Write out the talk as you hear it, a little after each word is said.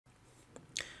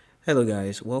Hello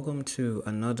guys, welcome to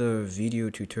another video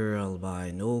tutorial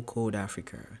by Nocode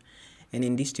Africa. And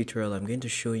in this tutorial, I'm going to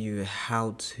show you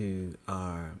how to,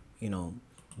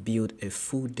 build a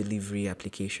food delivery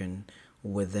application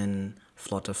within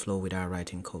FlutterFlow without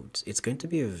writing codes. It's going to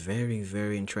be a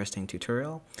very interesting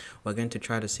tutorial. We're going to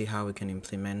try to see how we can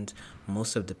implement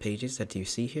most of the pages that you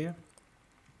see here.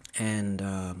 And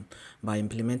by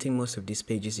implementing most of these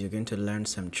pages, you're going to learn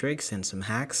some tricks and some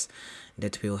hacks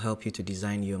that will help you to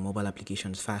design your mobile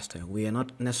applications faster. We are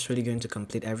not necessarily going to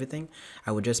complete everything.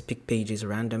 I will just pick pages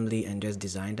randomly and just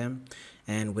design them.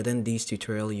 And within this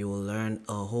tutorial, you will learn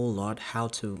a whole lot: how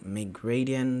to make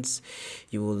gradients,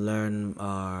 you will learn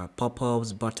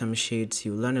pop-ups, bottom sheets,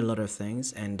 you will learn a lot of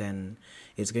things, and then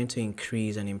it's going to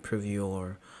increase and improve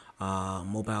your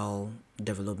mobile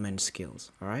development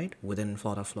skills, all right, within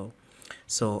FlutterFlow.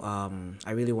 So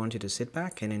I really want you to sit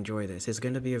back and enjoy this. It's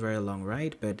going to be a very long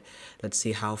ride, but let's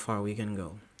see how far we can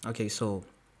go. Okay, so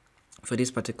for this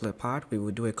particular part, we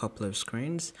will do a couple of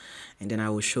screens, and then I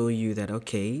will show you that,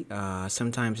 okay,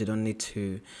 sometimes you don't need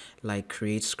to like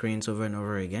create screens over and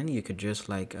over again. You could just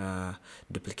like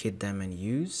duplicate them and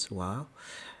use. Wow.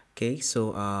 Okay,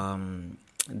 so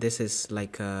this is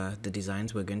like the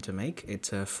designs we're going to make.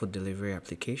 It's a food delivery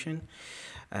application,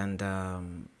 and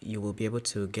you will be able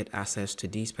to get access to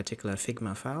this particular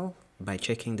Figma file by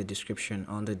checking the description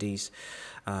under this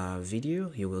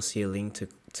video. You will see a link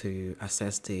to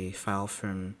access the file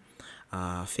from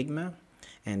Figma,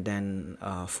 and then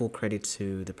full credit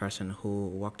to the person who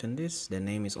worked on this. The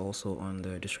name is also on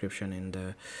the description in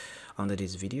the under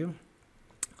this video.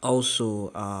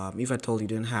 Also, if at all you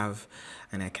don't have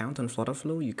an account on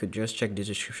FlutterFlow, you could just check the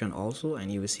description also,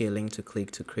 and you will see a link to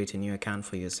click to create a new account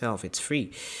for yourself. It's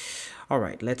free. All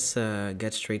right, let's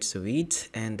get straight to it.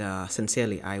 And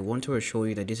sincerely, I want to assure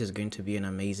you that this is going to be an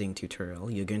amazing tutorial.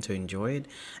 You're going to enjoy it,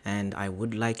 and I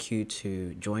would like you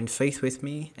to join faith with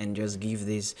me and just give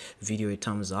this video a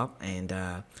thumbs up, and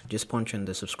just punch on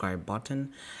the subscribe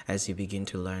button as you begin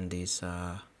to learn this,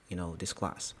 this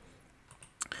class.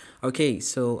 Okay,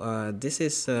 so this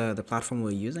is the platform we're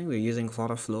using. We're using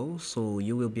FlutterFlow, so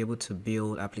you will be able to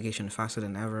build application faster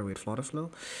than ever with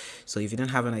FlutterFlow. So if you don't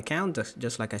have an account,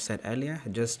 just like I said earlier,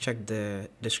 just check the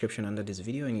description under this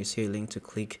video and you see a link to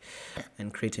click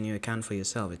and create a new account for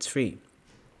yourself. It's free.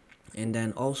 And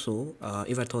then also,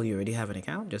 if I told you already have an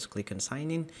account, just click on sign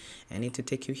in and it will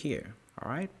take you here.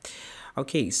 All right.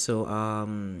 Okay, so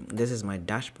this is my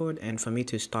dashboard, and for me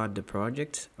to start the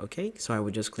project, okay, so I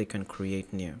would just click on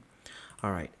create new.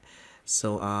 All right,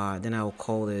 so then I'll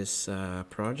call this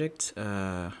project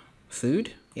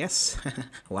food. Yes,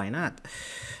 why not?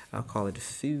 I'll call it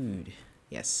food.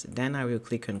 Yes, then I will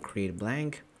click on create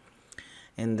blank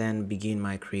and then begin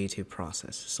my creative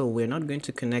process. So we're not going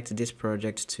to connect this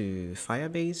project to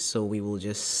Firebase, so we will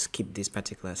just skip this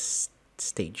particular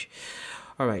stage.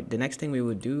 All right, the next thing we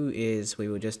will do is we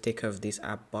will just take off this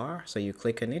app bar. So you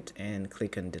click on it and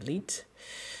click on delete.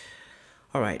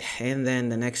 All right, and then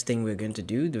the next thing we're going to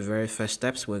do, the very first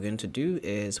steps we're going to do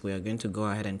is we are going to go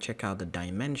ahead and check out the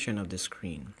dimension of the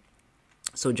screen.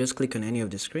 So just click on any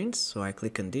of the screens. So I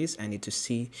click on this. I need to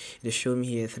see it show me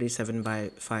here 37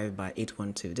 by 5 by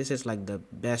 812. This is like the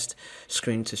best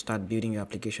screen to start building your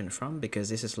application from, because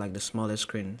this is like the smallest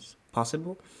screens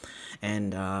possible,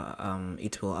 and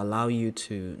it will allow you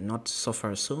to not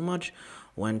suffer so much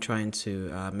when trying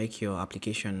to make your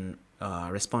application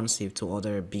responsive to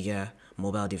other bigger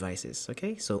mobile devices.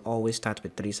 Okay, so always start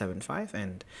with 375,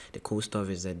 and the cool stuff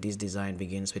is that this design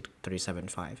begins with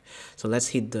 375. So let's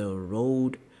hit the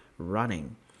road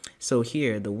running. So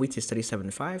here the width is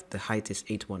 375, the height is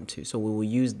 812. So we will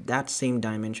use that same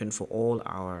dimension for all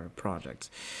our projects.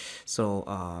 So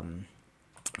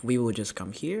we will just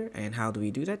come here, and how do we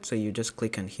do that? So you just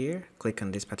click on here, click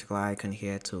on this particular icon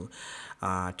here to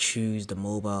choose the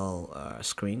mobile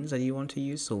screens that you want to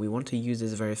use. So we want to use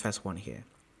this very first one here.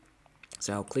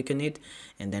 So I'll click on it,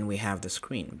 and then we have the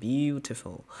screen.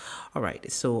 Beautiful. All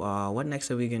right, so what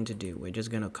next are we going to do? We're just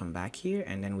going to come back here,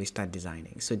 and then we start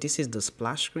designing. So this is the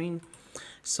splash screen.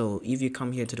 So if you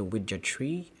come here to the widget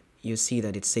tree, you see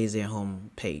that it says their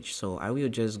home page. So I will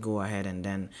just go ahead, and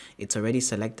then it's already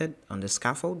selected on the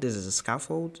scaffold. This is a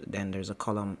scaffold, then there's a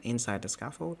column inside the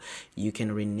scaffold. You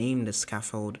can rename the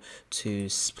scaffold to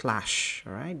splash.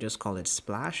 All right, just call it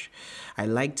splash. I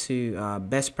like to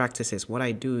best practices, what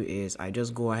I do is I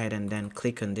just go ahead and then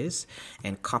click on this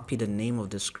and copy the name of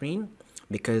the screen,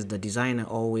 because the designer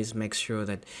always makes sure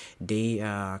that they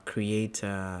create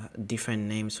different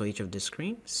names for each of the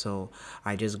screens. So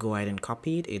I just go ahead and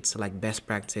copy it. It's like best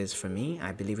practice for me.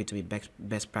 I believe it to be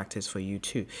best practice for you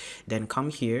too. Then come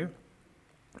here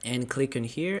and click on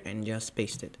here and just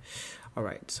paste it. All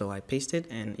right, so I paste it,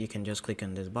 and you can just click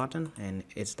on this button and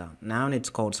it's done. Now it's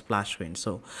called splash screen,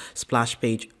 so splash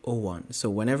page 01. So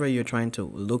whenever you're trying to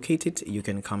locate it, you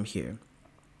can come here.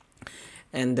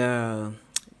 And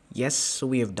yes, so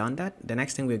we have done that. The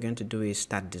next thing we're going to do is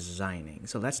start designing.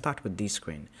 So let's start with this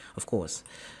screen, of course.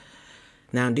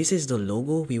 Now this is the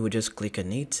logo. We will just click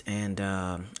on it, and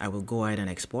I will go ahead and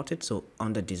export it. So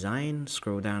under design,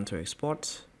 scroll down to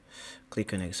export,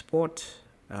 click on export.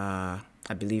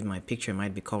 I believe my picture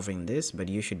might be covering this, but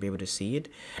you should be able to see it.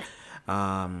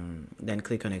 Then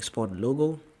click on export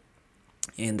logo,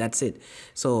 and that's it.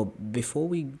 So before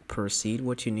we proceed,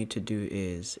 what you need to do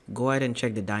is go ahead and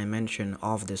check the dimension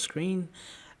of the screen.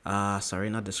 Sorry,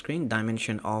 not the screen,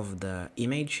 dimension of the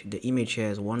image. The image here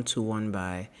is 121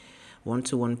 by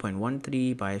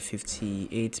 121.13 by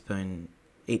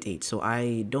 58.88. So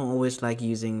I don't always like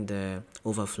using the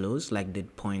overflows like the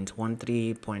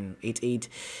 0.13, 0.88.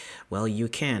 Well, you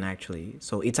can actually.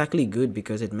 So it's actually good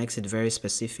because it makes it very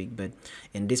specific, but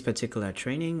in this particular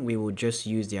training we will just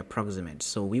use the approximate.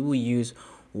 So we will use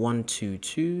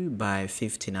 122 by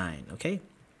 59. Okay.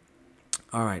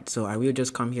 All right, so I will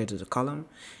just come here to the column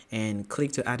and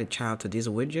click to add a child to this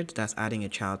widget. That's adding a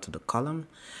child to the column,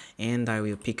 and I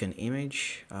will pick an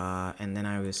image, and then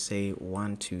I will say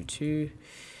 122,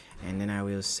 and then I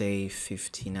will say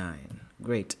 59.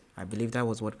 Great, I believe that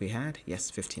was what we had. Yes,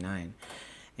 59.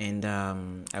 And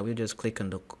I will just click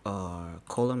on the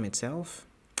column itself.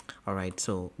 All right,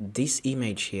 so this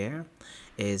image here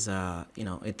is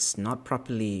it's not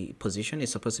properly positioned.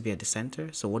 It's supposed to be at the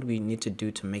center. So what we need to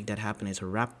do to make that happen is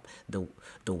wrap the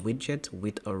widget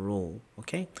with a row.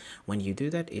 Okay, when you do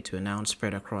that, it will now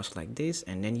spread across like this,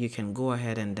 and then you can go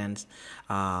ahead and then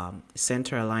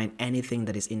center align anything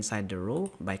that is inside the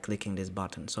row by clicking this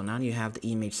button. So now you have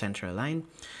the image center align.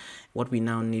 What we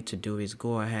now need to do is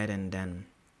go ahead and then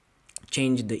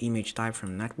change the image type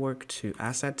from network to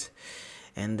asset,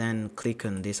 and then click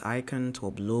on this icon to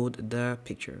upload the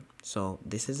picture. So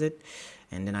this is it,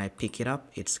 and then I pick it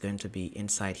up. It's going to be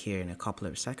inside here in a couple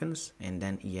of seconds, and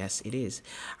then yes, it is.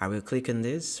 I will click on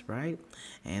this, right?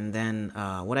 And then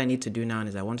what I need to do now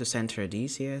is I want to center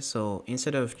these here. So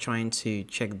instead of trying to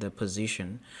check the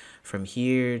position from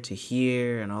here to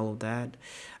here and all of that,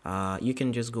 you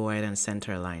can just go ahead and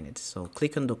center align it. So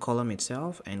click on the column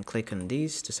itself and click on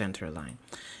these to center align,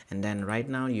 and then right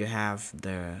now you have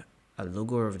the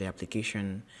logo of the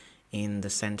application in the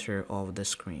center of the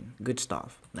screen. Good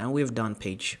stuff. Now we've done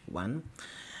page 1.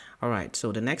 All right,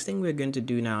 so the next thing we're going to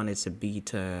do now, and it's a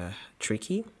bit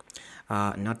tricky,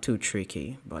 not too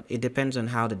tricky, but it depends on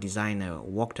how the designer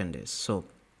worked on this. So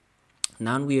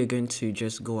now we are going to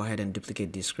just go ahead and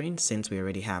duplicate this screen since we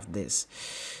already have this.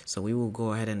 So we will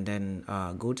go ahead and then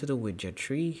go to the widget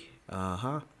tree,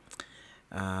 go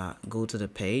to the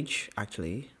page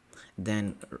actually,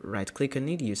 then right click on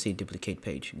it, you see duplicate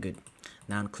page. Good.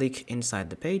 Now click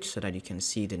inside the page so that you can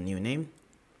see the new name.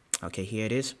 Okay, here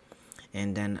it is.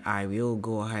 And then I will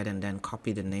go ahead and then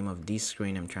copy the name of this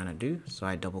screen I'm trying to do. So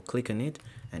I double click on it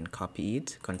and copy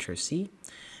it, Ctrl C,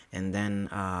 and then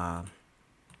I'll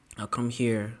come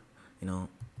here,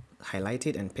 highlight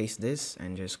it and paste this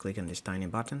and just click on this tiny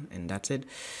button, and that's it.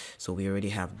 So we already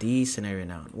have this scenario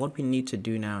now. What we need to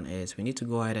do now is we need to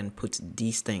go ahead and put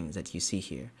these things that you see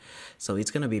here. So it's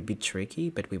going to be a bit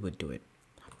tricky, but we would do it.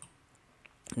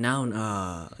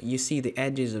 Now you see the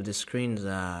edges of the screens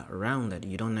are rounded.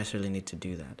 You don't necessarily need to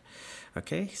do that.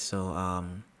 Okay, so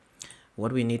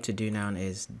what we need to do now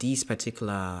is these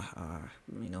particular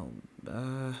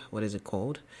what is it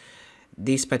called?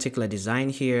 This particular design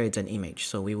here, it's an image,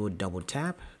 so we will double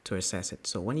tap to access it.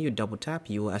 So when you double tap,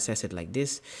 you will access it like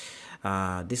this.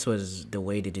 This was the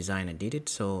way the designer did it,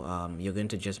 so you're going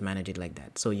to just manage it like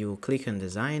that. So you click on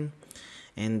design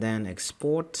and then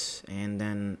export, and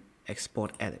then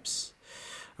export ellipse.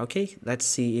 Okay, let's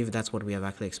see if that's what we have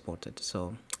actually exported.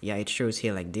 So yeah, it shows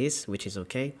here like this, which is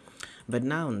okay. But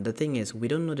now the thing is, we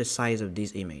don't know the size of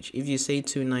this image. If you say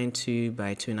 292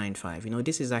 by 295,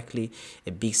 this is actually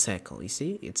a big circle. You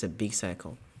see, it's a big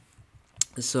circle.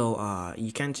 So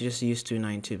you can't just use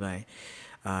 292 by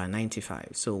 95.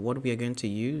 So what we are going to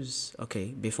use,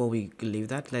 okay, before we leave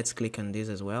that, let's click on this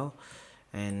as well,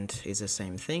 and it's the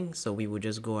same thing. So we will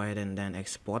just go ahead and then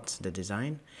export the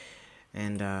design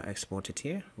and export it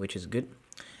here, which is good.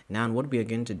 Now what we are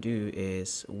going to do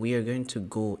is we are going to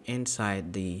go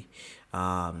inside the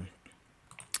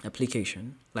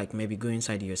application, like maybe go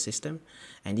inside your system,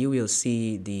 and you will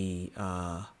see the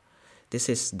this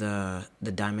is the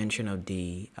dimension of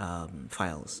the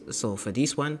files. So for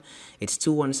this one, it's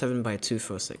 217 by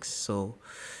 246. So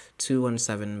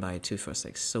 217 by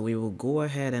 246. So we will go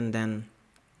ahead and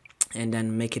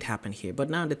then make it happen here. But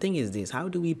now the thing is this: how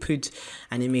do we put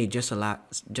an image just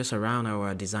around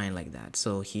our design like that?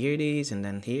 So here it is, and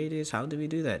then here it is. How do we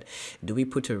do that? Do we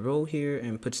put a row here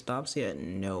and put stops here?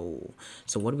 No.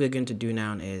 So what we're going to do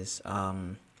now is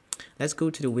let's go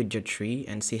to the widget tree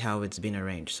and see how it's been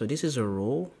arranged. So this is a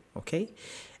row, okay,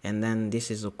 and then this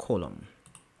is a column.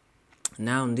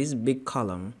 Now this big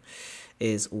column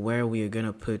is where we are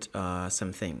gonna put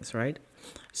some things, right?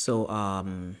 So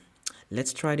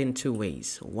let's try it in two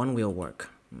ways. One will work.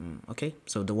 Okay,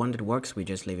 so the one that works, we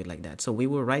just leave it like that. So we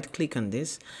will right click on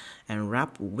this and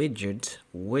wrap widget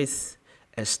with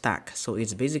a stack. So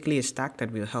it's basically a stack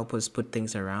that will help us put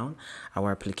things around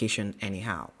our application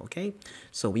anyhow. Okay,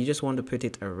 so we just want to put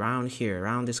it around here,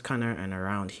 around this corner and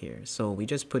around here. So we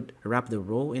just wrap the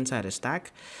row inside a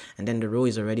stack, and then the row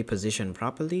is already positioned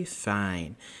properly.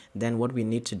 Fine. Then what we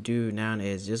need to do now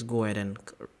is just go ahead and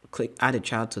click add a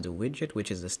child to the widget,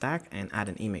 which is the stack, and add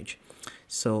an image.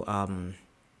 So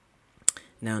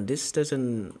now this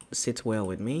doesn't sit well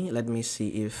with me. Let me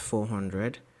see if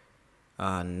 400.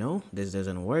 No, this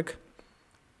doesn't work.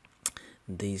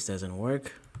 This doesn't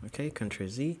work. Okay, Ctrl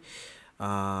Z.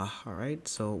 All right,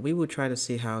 so we will try to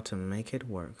see how to make it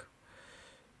work.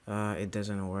 It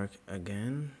doesn't work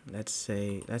again. Let's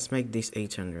make this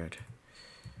 800.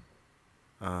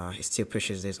 It still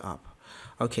pushes this up.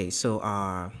 Okay,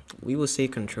 so we will say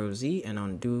Ctrl Z and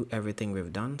undo everything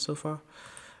we've done so far.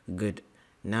 Good.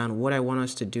 Now what I want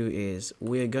us to do is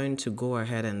we're going to go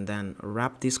ahead and then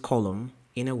wrap this column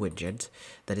in a widget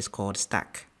that is called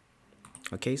stack.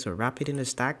 Okay, so wrap it in a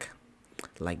stack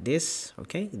like this.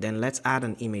 Okay, then let's add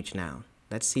an image now.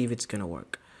 Let's see if it's gonna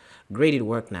work. Great, it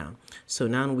worked now. So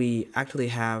now we actually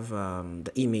have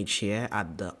the image here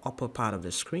at the upper part of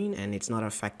the screen, and it's not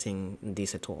affecting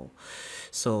this at all.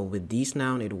 So with these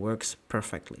now, it works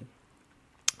perfectly.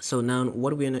 So now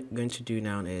what we're going to do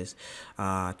now is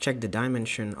check the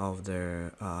dimension of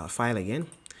the file again.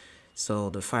 So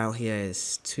the file here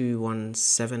is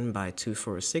 217 by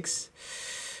 246.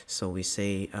 So we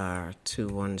say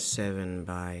 217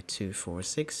 by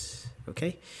 246.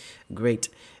 Okay, great.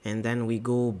 And then we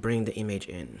go bring the image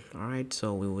in. All right,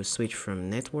 so we will switch from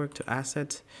network to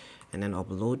asset and then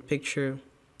upload picture,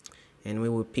 and we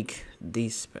will pick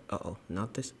this.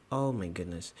 Not this. Oh my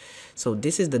goodness. So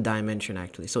this is the dimension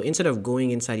actually. So instead of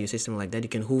going inside your system like that, you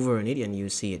can hover on it and you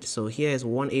see it. So here is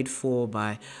 184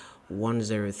 by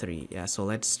 103. Yeah, so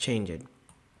let's change it.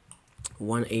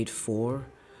 184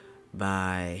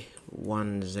 by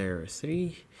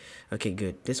 103. Okay,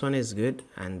 good. This one is good.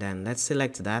 And then let's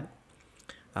select that.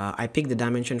 I picked the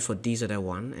dimension for this other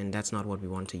one, and that's not what we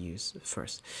want to use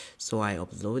first. So I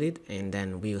upload it, and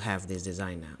then we'll have this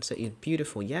design now. So it's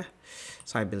beautiful, yeah.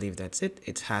 So I believe that's it.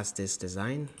 It has this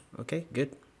design. Okay,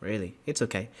 good. Really, it's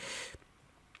okay.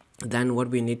 Then what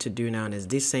we need to do now is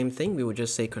this same thing. We will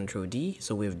just say Ctrl D.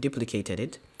 So we've duplicated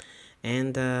it,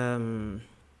 and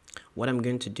what I'm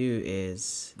going to do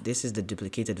is, this is the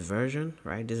duplicated version,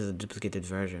 right? This is a duplicated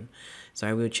version. So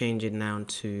I will change it now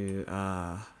to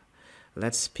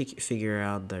let's figure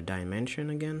out the dimension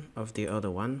again of the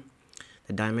other one.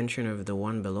 The dimension of the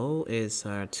one below is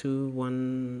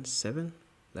 217.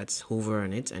 Let's hover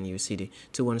on it and you see the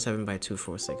 217 by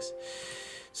 246.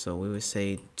 So we will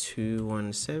say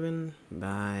 217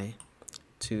 by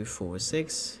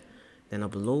 246, then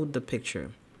upload the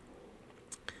picture.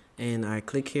 And I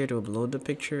click here to upload the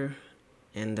picture,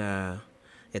 and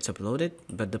it's uploaded,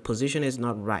 but the position is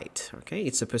not right. Okay,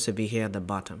 it's supposed to be here at the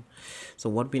bottom. So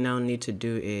what we now need to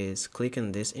do is click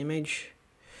on this image,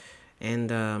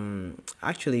 and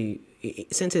actually,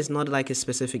 since it's not like a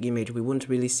specific image, we won't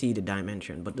really see the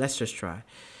dimension, but let's just try.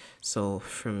 So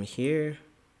from here,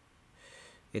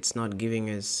 it's not giving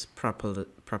us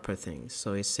proper things.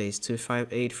 So it says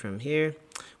 258 from here.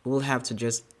 We will have to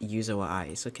just use our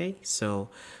eyes. Okay, so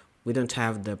we don't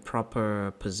have the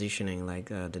proper positioning, like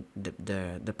the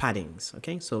paddings.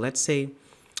 Okay, so let's say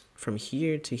from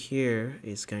here to here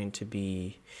is going to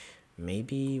be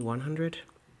maybe 100.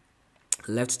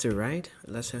 Left to right,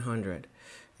 let's say 100.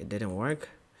 It didn't work.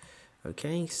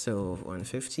 Okay, so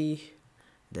 150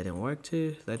 didn't work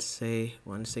too. Let's say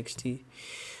 160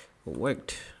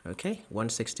 worked. Okay,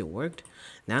 160 worked.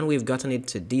 Now we've gotten it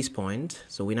to this point,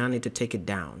 so we now need to take it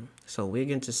down. So we're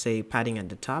going to say padding at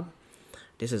the top.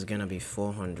 This is gonna be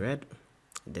 400.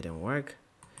 It didn't work.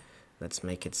 Let's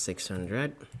make it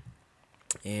 600,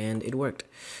 and it worked.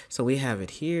 So we have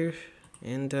it here,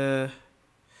 and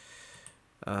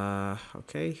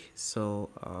okay, so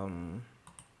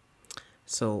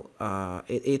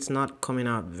it's not coming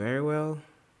out very well,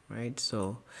 right?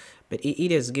 So but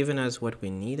it has given us what we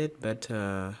needed, but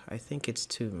I think it's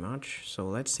too much. So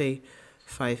let's say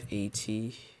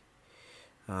 580.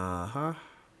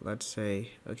 Let's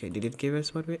say, okay, did it give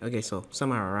us what we, okay, so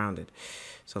somewhere around it.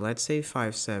 So let's say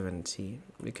 570,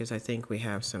 because I think we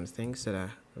have some things that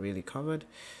are really covered.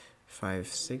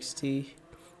 560.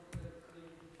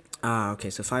 Okay,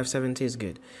 so 570 is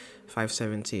good.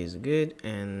 570 is good,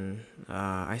 and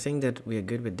I think that we are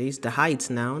good with these. The heights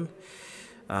now,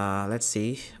 let's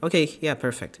see. Okay, yeah,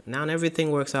 perfect. Now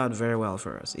everything works out very well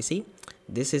for us. You see,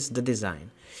 this is the design.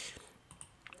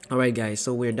 All right, guys,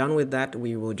 so we're done with that.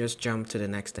 We will just jump to the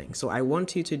next thing. So I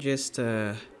want you to just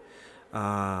you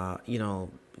know,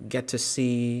 get to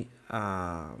see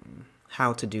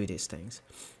how to do these things.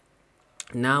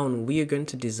 Now we are going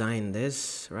to design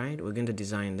this, right? We're going to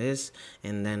design this,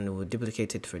 and then we'll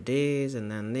duplicate it for this,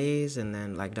 and then this, and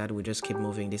then like that. We just keep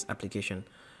moving this application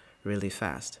really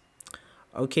fast.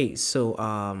 Okay, so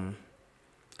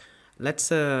let's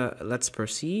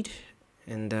proceed,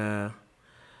 and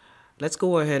let's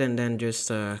go ahead and then just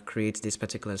create these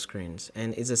particular screens,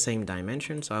 and it's the same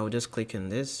dimension. So I will just click on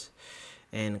this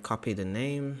and copy the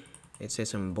name. It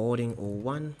says onboarding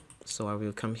 01. So I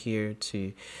will come here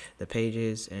to the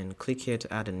pages and click here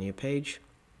to add a new page,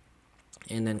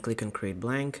 and then click on create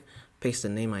blank, paste the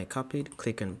name I copied,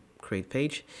 click on create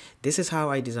page. This is how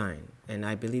I design, and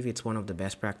I believe it's one of the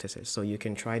best practices, so you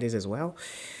can try this as well.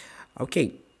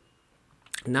 Okay,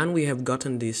 now we have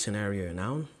gotten this scenario.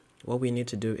 Now what we need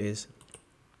to do is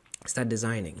start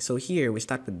designing. So here we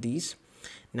start with these.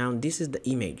 Now this is the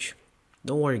image.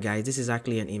 Don't worry, guys, this is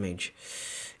actually an image.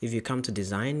 If you come to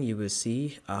design, you will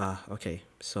see okay,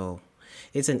 so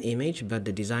it's an image, but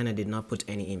the designer did not put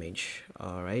any image.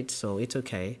 All right, so it's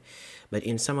okay, but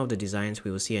in some of the designs we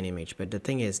will see an image, but the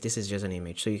thing is, this is just an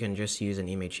image, so you can just use an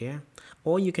image here,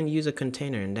 or you can use a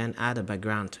container and then add a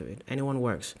background to it. Anyone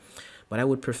works, but I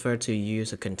would prefer to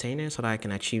use a container so that I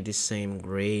can achieve this same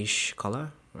grayish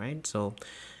color, right? So,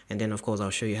 and then of course I'll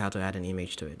show you how to add an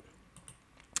image to it.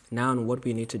 Now what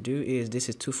we need to do is, this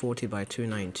is 240 by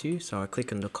 292, so I'll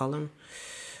click on the column,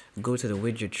 go to the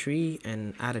widget tree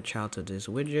and add a child to this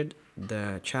widget.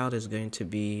 The child is going to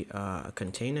be a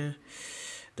container.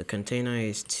 The container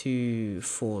is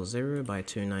 240 by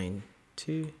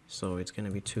 292, so it's going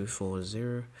to be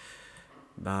 240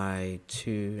 by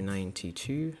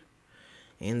 292,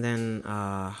 and then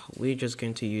we're just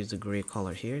going to use the gray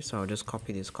color here. So I'll just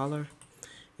copy this color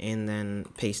and then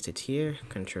paste it here,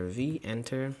 Ctrl V,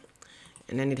 enter,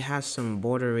 and then it has some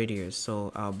border radius.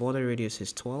 So our border radius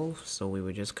is 12, so we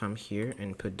would just come here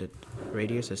and put the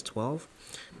radius as 12.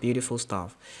 Beautiful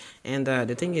stuff. And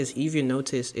the thing is, if you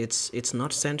notice, it's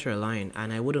not center aligned,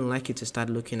 and I wouldn't like you to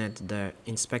start looking at the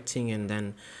inspecting and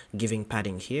then giving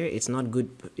padding here. It's not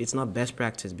good, it's not best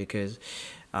practice, because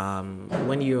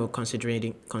when you're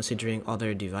considering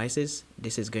other devices,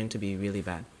 this is going to be really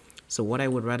bad. So what I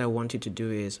would rather want you to do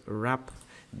is wrap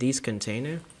this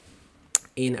container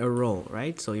in a row,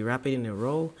 right? So you wrap it in a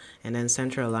row and then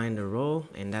center align the row,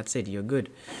 and that's it, you're good.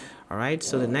 All right,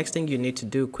 so the next thing you need to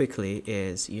do quickly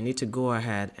is you need to go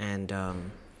ahead and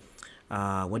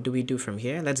what do we do from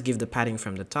here? Let's give the padding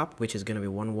from the top, which is going to be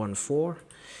 114.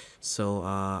 So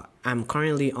I'm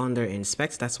currently under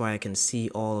inspect, that's why I can see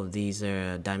all of these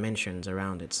dimensions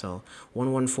around it. So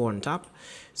 114 on top.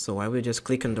 So I will just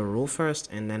click on the row first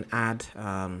and then add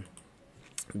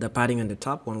the padding on the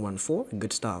top, 114.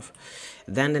 Good stuff.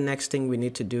 Then the next thing we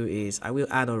need to do is I will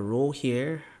add a row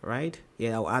here, right?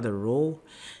 Yeah, I'll add a row,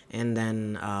 and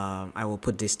then I will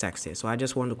put this text here. So I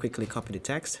just want to quickly copy the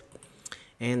text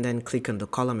and then click on the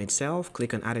column itself,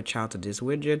 click on add a child to this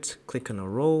widget, click on a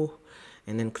row,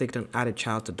 and then click on add a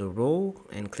child to the row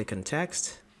and click on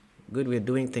text. Good, we're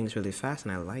doing things really fast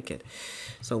and I like it.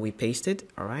 So we paste it,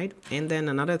 all right? And then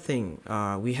another thing,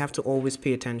 we have to always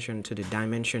pay attention to the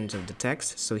dimensions of the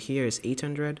text. So here is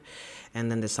 800,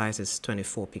 and then the size is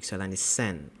 24 pixel and it's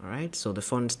cen, all right? So the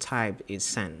font type is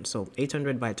cen. So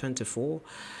 800 by 24,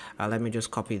 let me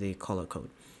just copy the color code.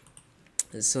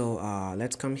 So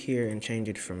let's come here and change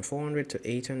it from 400 to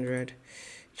 800,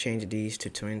 change these to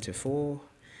 24,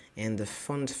 and the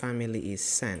font family is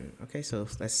cen. Okay, so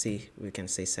let's see, we can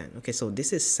say cen. Okay, so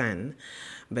this is cen,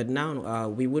 but now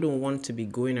we wouldn't want to be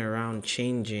going around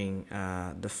changing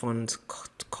the font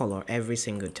color every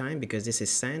single time, because this is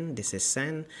cen,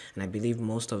 and I believe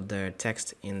most of the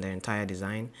text in the entire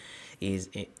design is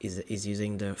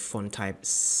using the font type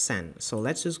cen. So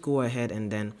let's just go ahead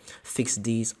and then fix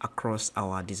these across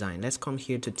our design. Let's come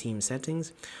here to theme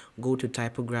settings, go to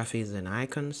typographies and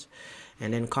icons,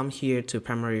 and then come here to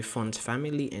primary font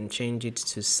family and change it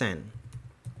to cen.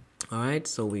 Alright,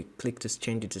 so we click to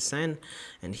change it to send,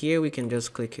 and here we can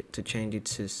just click it to change it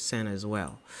to send as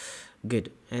well.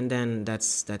 Good. And then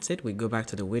that's it. We go back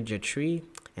to the widget tree,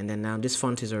 and then now this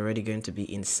font is already going to be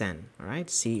in send. Alright,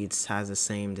 see, it has the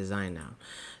same design now.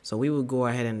 So we will go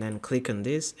ahead and then click on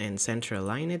this and center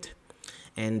align it.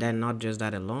 And then not just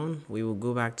that alone, we will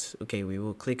go back to, okay, we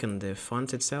will click on the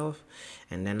font itself,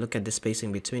 and then look at the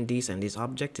spacing between these and this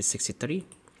object is 63.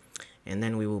 And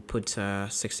then we will put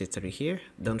 63 here.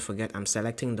 Don't forget, I'm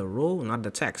selecting the row, not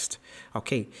the text.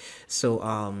 Okay, so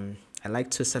I like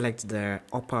to select the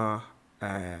upper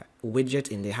widget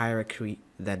in the hierarchy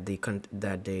that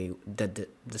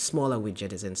the smaller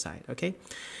widget is inside. Okay,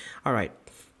 all right.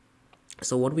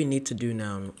 So what we need to do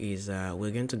now is we're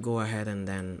going to go ahead and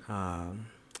then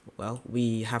well,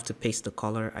 we have to paste the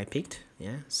color I picked.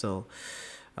 Yeah, so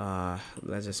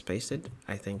let's just paste it.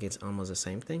 I think it's almost the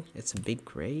same thing. It's a bit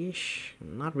grayish,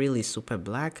 not really super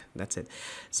black. That's it.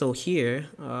 So here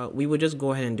we will just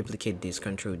go ahead and duplicate this,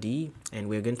 Control D, and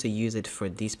we're going to use it for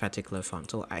this particular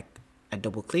font. So I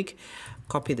double click,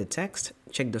 copy the text,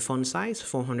 check the font size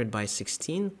 400 by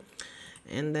 16,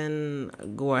 and then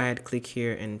go ahead, click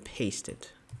here and paste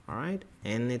it. All right,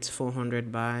 and it's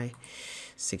 400 by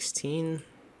 16.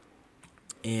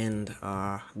 And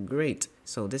great,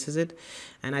 so this is it,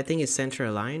 and I think it's center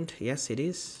aligned. Yes, it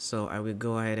is. So I will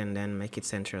go ahead and then make it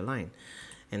center aligned,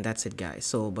 and that's it, guys.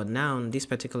 So but now this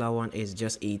particular one is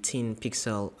just 18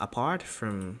 pixel apart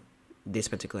from this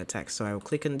particular text, so I will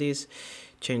click on this,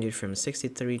 change it from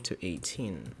 63 to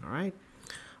 18. All right,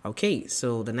 okay,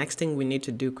 so the next thing we need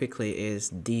to do quickly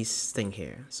is this thing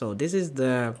here. So this is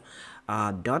the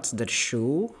dots that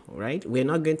show, right? We're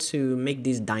not going to make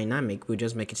this dynamic, we'll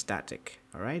just make it static.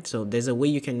 All right, so there's a way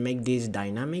you can make this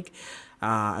dynamic.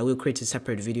 I will create a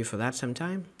separate video for that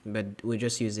sometime, but we'll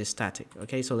just use this static.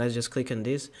 Okay, so let's just click on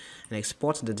this and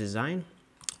export the design.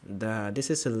 This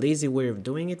is a lazy way of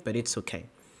doing it, but it's okay.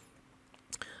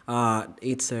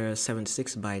 It's a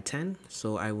 76 by 10,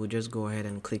 so I will just go ahead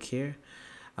and click here,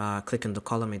 click on the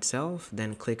column itself,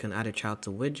 then click on add a child to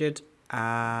widget,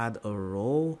 add a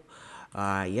row.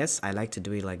 Yes, I like to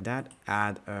do it like that.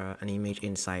 Add an image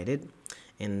inside it,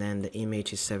 and then the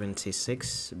image is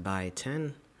 76 by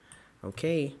 10.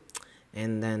 Okay,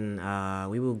 and then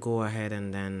we will go ahead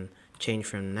and then change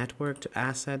from network to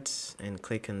assets and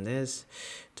click on this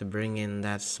to bring in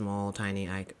that small tiny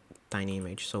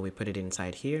image. So we put it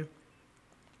inside here,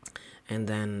 and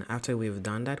then after we've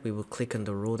done that, we will click on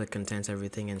the row that contains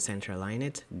everything and center align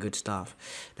it. Good stuff.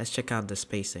 Let's check out the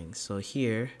spacing. So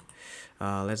here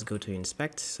let's go to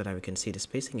inspect so that we can see the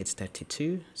spacing. It's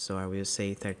 32, so I will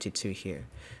say 32 here.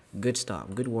 Good stuff,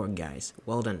 good work, guys,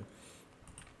 well done.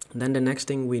 Then the next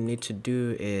thing we need to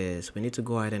do is we need to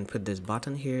go ahead and put this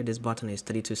button here. This button is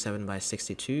 327 by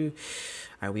 62.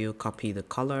 I will copy the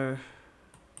color.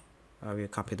 I will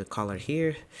copy the color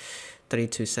here,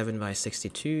 327 by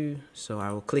 62. So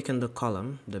I will click on the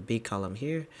column, the big column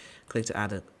here, click to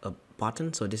add a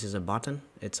button. So this is a button,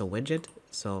 it's a widget.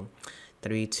 So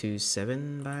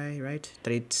 327 by, right,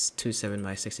 327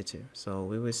 by 62. So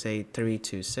we will say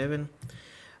 327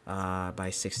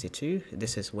 by 62.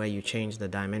 This is where you change the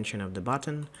dimension of the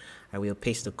button. I will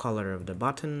paste the color of the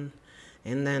button,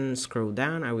 and then scroll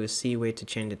down. I will see where to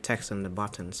change the text on the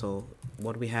button. So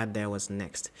what we had there was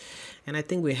next, and I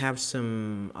think we have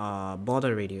some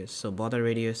border radius. So border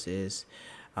radius is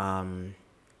what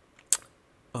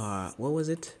was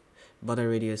it? Border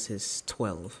radius is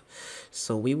 12.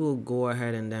 So we will go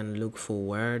ahead and then look for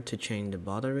where to change the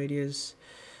border radius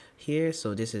here.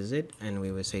 So this is it, and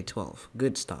we will say 12.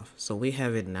 Good stuff. So we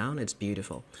have it now. It's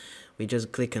beautiful. We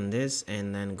just click on this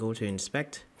and then go to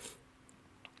inspect,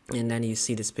 and then you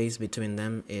see the space between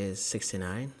them is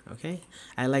 69. Okay,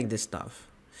 I like this stuff.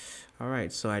 All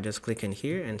right, so I just click in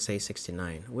here and say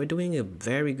 69. We're doing a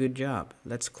very good job.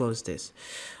 Let's close this.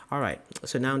 All right,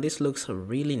 so now this looks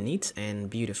really neat and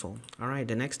beautiful. All right,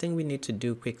 the next thing we need to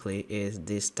do quickly is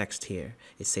this text here.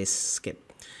 It says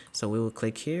skip. So we will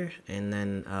click here, and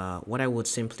then what I would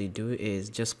simply do is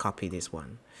just copy this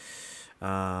one.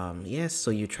 Yes,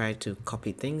 so you try to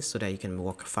copy things so that you can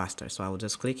work faster. So I will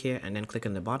just click here and then click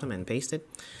on the bottom and paste it,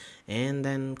 and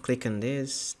then click on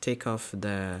this, take off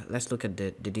the, let's look at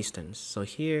the distance. So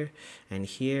here and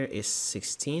here is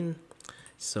 16.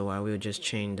 So I will just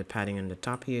change the padding on the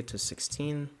top here to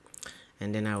 16,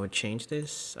 and then I will change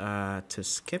this to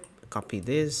skip, copy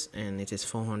this, and it is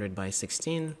 400 by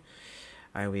 16.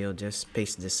 I will just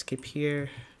paste the skip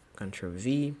here, Control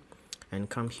V, and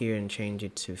come here and change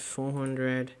it to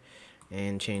 400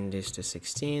 and change this to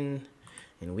 16,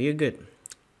 and we are good.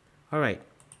 All right,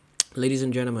 ladies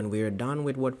and gentlemen, we are done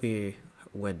with what we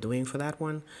we're doing for that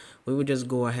one, we will just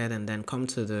go ahead and then come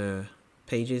to the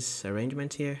pages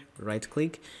arrangement here, right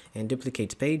click and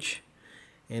duplicate page,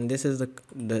 and this is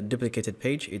the duplicated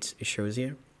page. It shows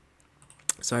here.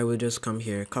 So I will just come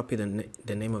here, copy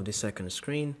the name of the second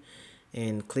screen,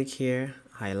 and click here,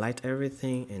 highlight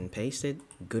everything and paste it.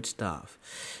 Good stuff.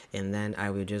 And then I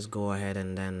will just go ahead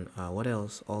and then what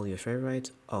else? All your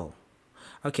favorites. Oh,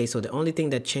 okay, so the only thing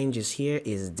that changes here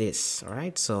is this. All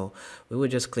right, so we will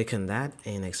just click on that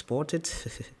and export it.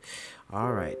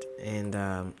 All right, and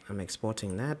I'm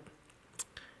exporting that,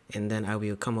 and then I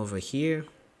will come over here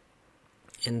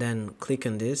and then click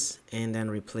on this and then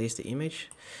replace the image,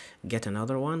 get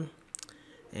another one,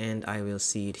 and I will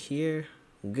see it here.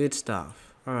 Good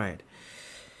stuff. All right,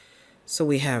 so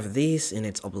we have this and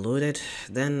it's uploaded.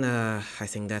 Then I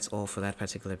think that's all for that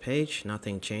particular page.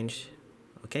 Nothing changed.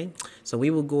 Okay, so we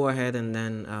will go ahead and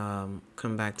then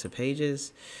come back to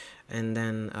pages, and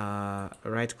then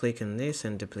right click on this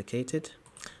and duplicate it.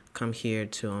 Come here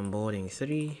to onboarding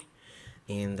 3,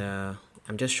 and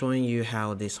I'm just showing you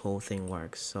how this whole thing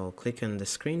works. So click on the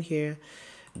screen here,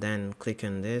 then click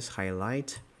on this,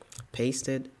 highlight, paste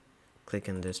it, click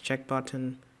on this check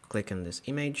button, click on this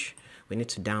image. We need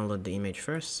to download the image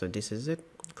first, so this is it.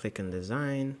 Click on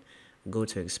design, go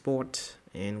to export,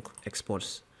 and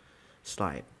export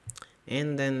slide,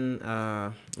 and then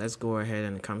let's go ahead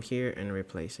and come here and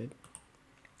replace it.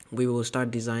 We will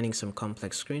start designing some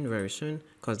complex screen very soon,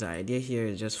 because the idea here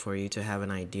is just for you to have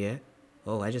an idea.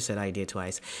 Oh, I just said idea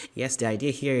twice. Yes, the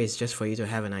idea here is just for you to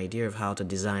have an idea of how to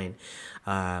design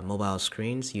mobile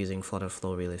screens using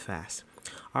FlutterFlow really fast.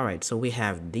 All right, so we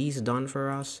have these done for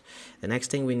us. The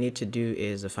next thing we need to do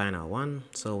is the final one.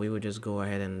 So we will just go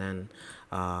ahead and then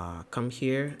come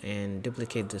here and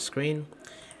duplicate the screen,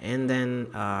 and then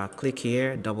click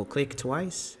here, double click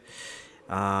twice.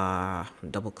 Sorry,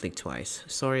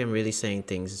 I'm really saying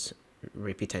things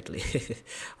repeatedly.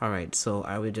 All right, so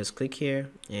I will just click here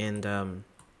and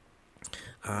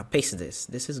paste this.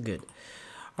 This is good.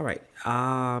 All right,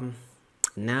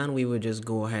 now we will just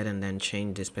go ahead and then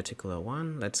change this particular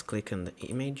one. Let's click on the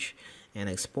image and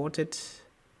export it.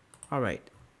 All right,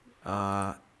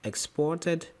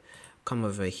 exported. Come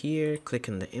over here, click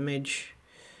on the image,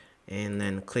 and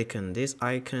then click on this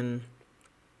icon,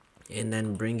 and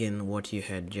then bring in what you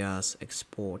had just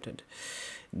exported.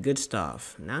 Good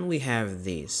stuff. Now we have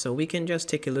this, so we can just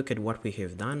take a look at what we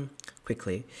have done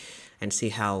quickly and see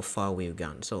how far we've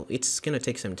gone. So it's gonna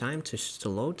take some time to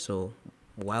load, so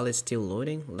while it's still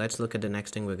loading, let's look at the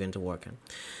next thing we're going to work on.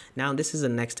 Now this is the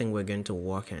next thing we're going to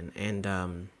work on,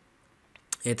 and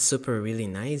it's super really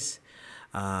nice,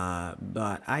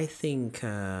 but I think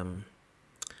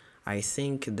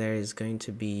there is going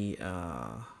to be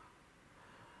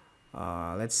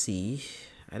let's see,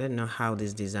 I don't know how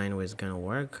this design was gonna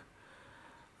work.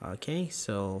 Okay,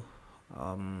 so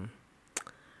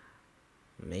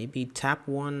maybe tap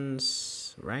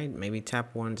once, right? Maybe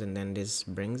tap once and then this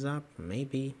brings up,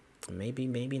 maybe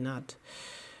not.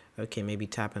 Okay, maybe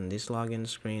tap on this login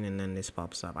screen and then this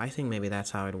pops up. I think maybe that's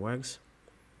how it works.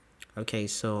 Okay,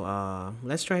 so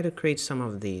let's try to create some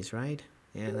of these, right?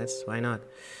 Yeah, why not?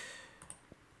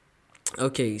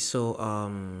 Okay, so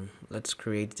let's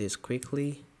create this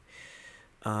quickly.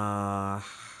 All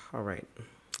right,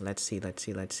 let's see,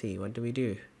 what do we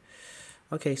do?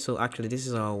 Okay, so actually this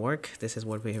is our work. This is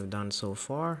what we have done so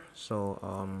far. So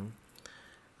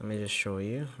let me just show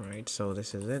you, right? So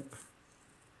this is it.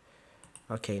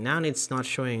 Okay, now it's not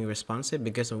showing responsive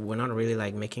because we're not really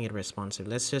like making it responsive.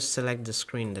 Let's just select the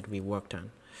screen that we worked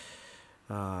on.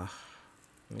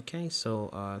 Okay,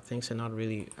 so things are not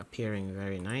really appearing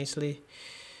very nicely.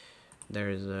 There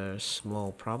is a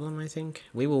small problem, I think.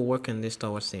 We will work on this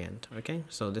towards the end. Okay,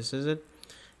 so this is it,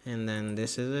 and then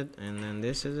this is it, and then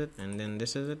this is it, and then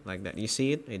this is it, like that. You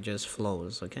see it? It just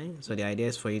flows. Okay, so the idea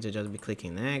is for you to just be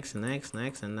clicking next, next,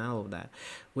 next, and all of that.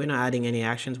 We're not adding any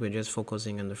actions. We're just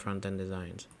focusing on the front end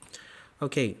designs.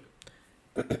 Okay.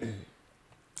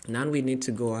 Now we need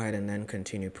to go ahead and then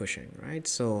continue pushing, right?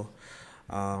 So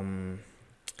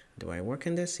do I work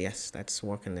in this? Yes, let's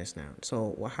work in this now.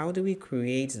 So how do we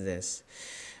create this?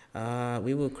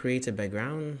 We will create a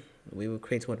background. We will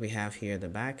create what we have here at the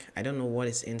back. I don't know what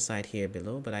is inside here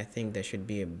below, but I think there should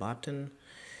be a button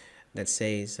that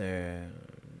says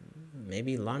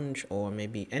maybe lunch or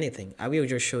maybe anything. I will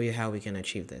just show you how we can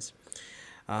achieve this.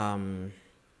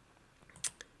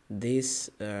 This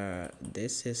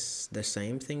is the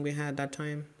same thing we had that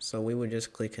time, so we will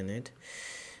just click on it,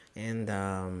 and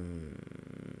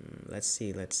let's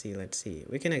see,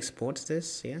 we can export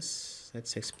this. Yes,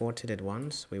 let's export it at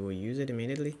once. We will use it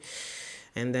immediately.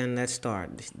 And then let's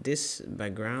start. This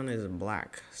background is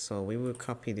black, so we will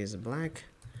copy this black,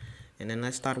 and then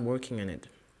let's start working on it.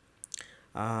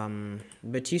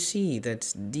 But you see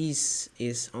that this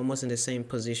is almost in the same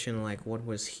position like what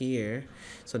was here,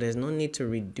 so there's no need to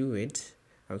redo it.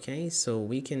 Okay, so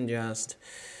we can just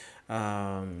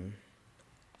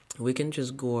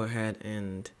go ahead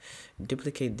and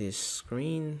duplicate this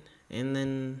screen and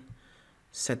then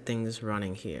set things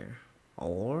running here,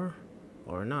 or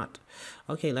not.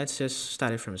 Okay, let's just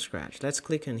start it from scratch. Let's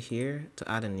click on here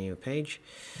to add a new page,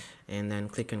 and then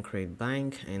click on create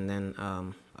blank, and then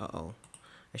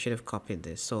I should have copied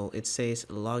this. So it says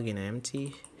login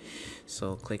empty,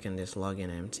 so click on this login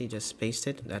empty, just paste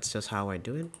it. That's just how I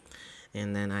do it.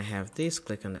 And then I have this,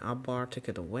 click on the up bar, take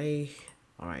it away.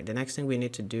 All right, the next thing we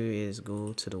need to do is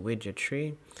go to the widget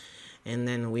tree, and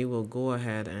then we will go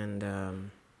ahead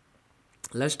and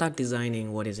let's start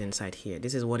designing what is inside here.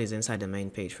 This is what is inside the main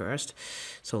page first.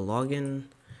 So login,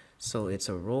 so it's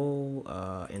a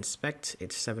row, inspect,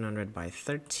 it's 700 by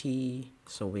 30.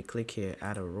 So we click here,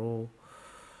 add a row.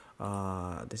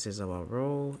 This is our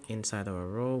row. Inside our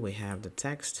row we have the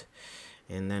text,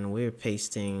 and then we're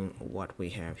pasting what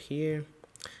we have here,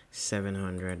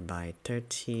 700 by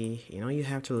 30. You know, you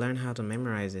have to learn how to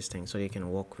memorize this thing so you can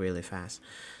walk really fast.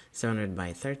 700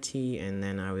 by 30, and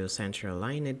then I will center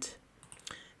align it,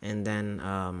 and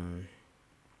then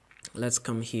let's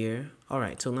come here. All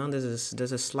right, so now there's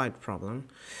a slight problem.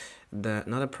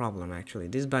 Not a problem actually.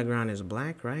 This background is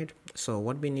black, right? So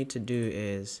what we need to do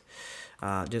is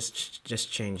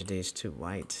just change this to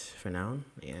white for now.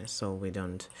 Yeah, so we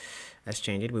don't, let's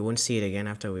change it. We won't see it again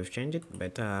after we've changed it,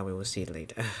 but we will see it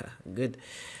later. Good.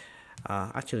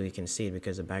 Actually we can see it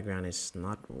because the background is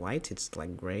not white, it's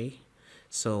like gray.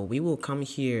 So we will come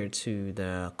here to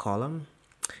the column,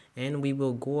 and we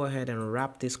will go ahead and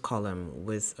wrap this column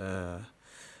with a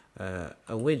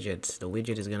widget. The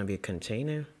widget is going to be a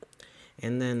container,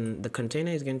 and then the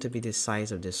container is going to be the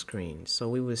size of the screen. So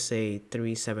we will say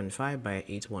 375 by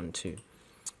 812.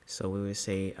 So we will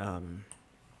say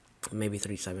maybe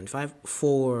 375.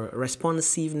 For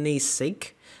responsiveness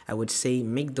sake, I would say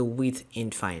make the width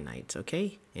infinite,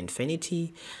 okay,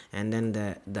 infinity, and then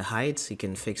the height you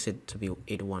can fix it to be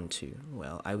 812.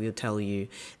 Well, I will tell you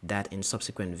that in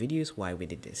subsequent videos why we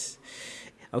did this.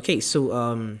 Okay, so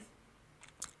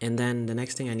and then the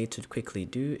next thing I need to quickly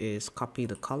do is copy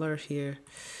the color here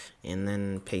and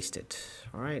then paste it.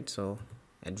 All right, so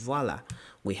and voila,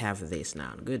 we have this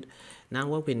now. Good. Now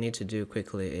what we need to do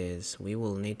quickly is we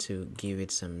will need to give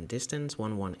it some distance,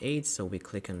 118. So we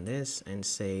click on this and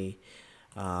say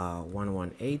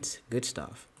 118. Good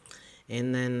stuff.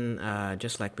 And then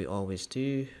just like we always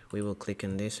do, we will click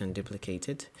on this and duplicate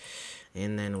it,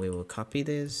 and then we will copy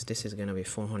this. This is going to be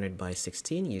 400 by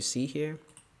 16, you see here,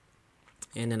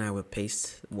 and then I will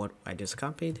paste what I just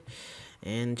copied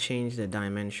and change the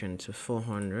dimension to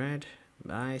 400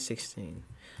 by 16.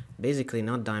 Basically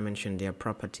not dimension, their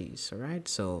properties. All right,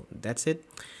 so that's it.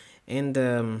 And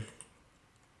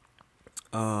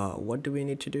what do we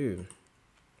need to do?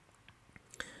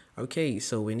 Okay,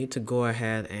 so we need to go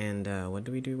ahead and what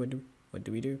do we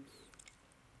do?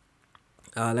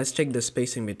 Let's check the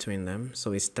spacing between them.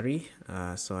 So it's 3.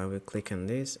 So I will click on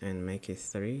this and make it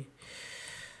 3.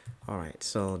 All right,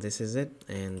 so this is it,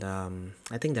 and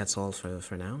I think that's all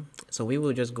for now. So we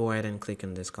will just go ahead and click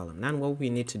on this column. Now what we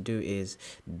need to do is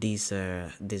this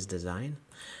design.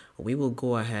 We will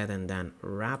go ahead and then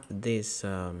wrap this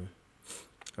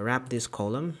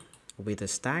column with a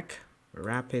stack,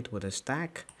 wrap it with a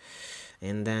stack,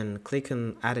 and then click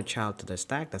on add a child to the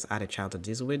stack. That's add a child to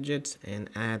these widgets and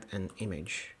add an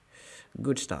image.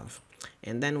 Good stuff.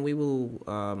 And then we will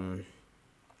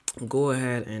go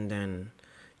ahead and then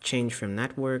change from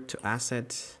network to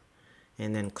assets,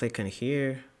 and then click on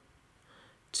here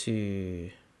to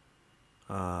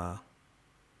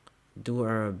do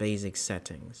our basic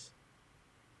settings.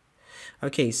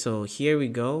 Okay, so here we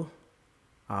go.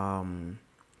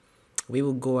 We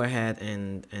will go ahead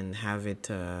and have it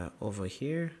over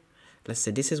here. Let's say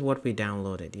this is what we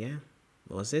downloaded. Yeah,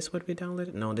 was this what we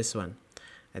downloaded? No, this one.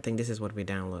 I think this is what we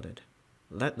downloaded.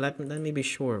 Let me be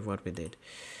sure of what we did.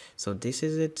 So this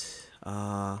is it.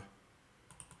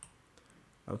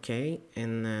 Okay,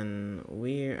 and then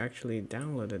we actually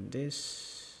downloaded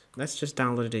this. Let's just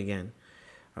download it again.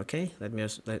 Okay, let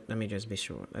me just be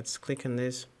sure. Let's click on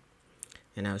this,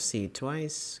 and I'll see it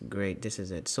twice. Great, this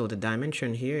is it. So the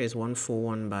dimension here is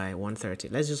 141 by 130.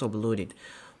 Let's just upload it.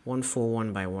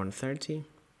 141 by 130.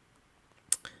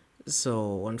 So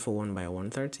 141 by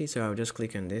 130. So I'll just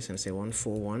click on this and say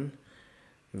 141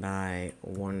 by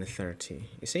 130.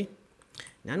 You see?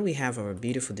 Now we have our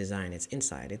beautiful design. It's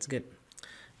inside. It's good.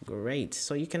 Great.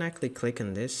 So you can actually click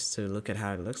on this to look at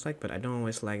how it looks like, but I don't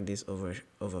always like these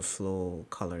overflow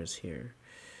colors here.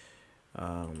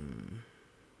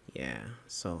 Yeah,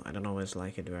 so I don't always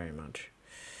like it very much.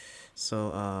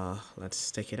 So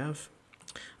let's take it off.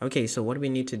 Okay, so what we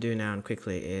need to do now and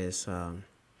quickly is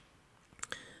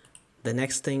the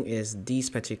next thing is this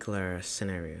particular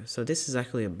scenario. So this is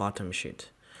actually a bottom sheet.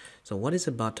 So what is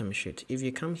a bottom sheet? If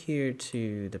you come here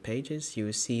to the pages, you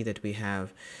will see that we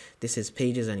have, this is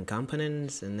pages and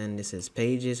components, and then this is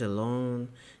pages alone,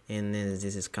 and then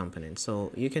this is components.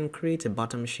 So you can create a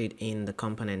bottom sheet in the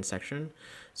component section.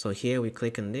 So here we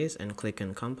click on this and click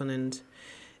on component,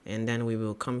 and then we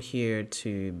will come here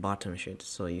to bottom sheet.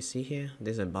 So you see here,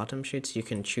 there's a bottom sheet. You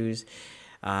can choose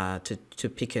to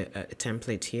pick a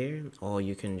template here, or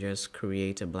you can just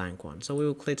create a blank one. So we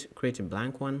will create a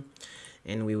blank one,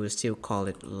 and we will still call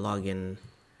it login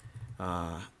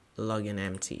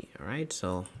empty. All right,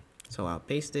 so I'll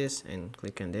paste this and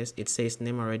click on this. It says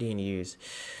name already in use.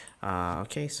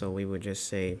 Okay, so we would just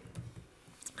say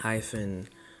hyphen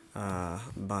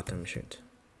bottom sheet.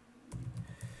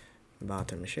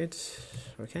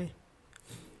 Okay,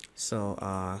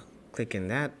 so click in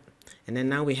that, and then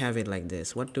now we have it like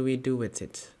this. What do we do with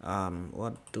it?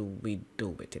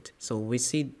 So we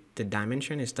see the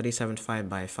dimension is 37.5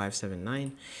 by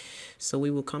 579. So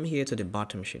we will come here to the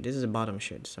bottom sheet. This is the bottom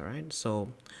sheet. All right, so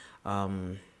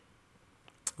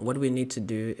what we need to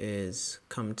do is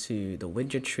come to the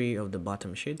widget tree of the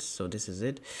bottom sheet. So this is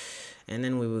it, and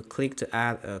then we will click to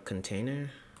add a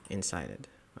container inside it.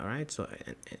 All right, so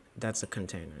that's a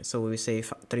container. So we will say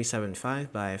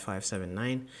 375 by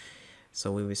 579.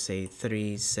 So we will say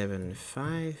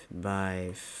 375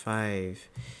 by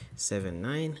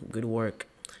 579. Good work.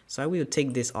 So I will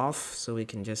take this off so we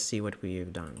can just see what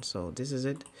we've done. So this is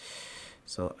it.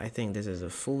 So I think this is a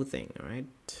full thing, all right?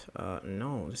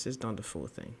 No, this is not the full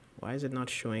thing. Why is it not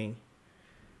showing?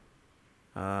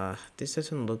 This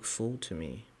doesn't look full to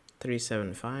me.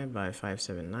 375 by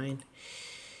 579.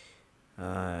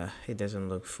 It doesn't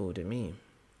look full to me.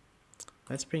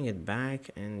 Let's bring it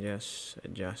back and just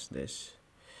adjust this.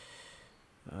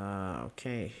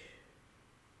 Okay.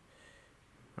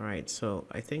 All right, so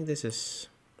I think this is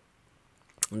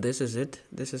it.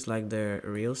 This is like the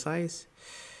real size.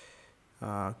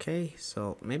 Okay,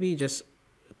 so maybe just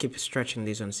keep stretching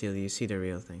this until you see the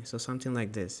real thing. So something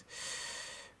like this.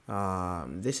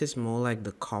 This is more like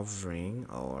the covering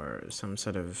or some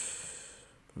sort of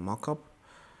mock-up.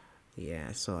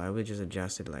 Yeah, so I will just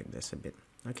adjust it like this a bit.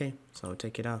 Okay, so I'll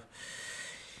take it off.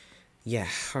 Yeah,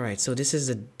 all right, so this is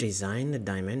the design, the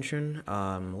dimension.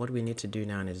 What we need to do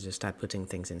now is just start putting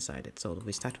things inside it. So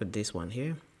we start with this one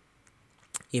here,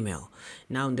 email.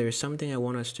 Now there's something I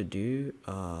want us to do.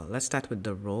 Let's start with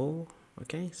the row.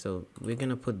 Okay, so we're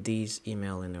gonna put these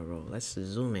email in a row. Let's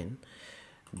zoom in,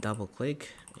 double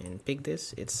click and pick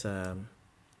this. It's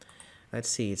let's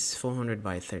see, it's 400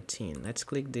 by 13. Let's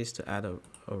click this to add a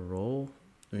row.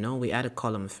 No, we add a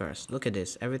column first. Look at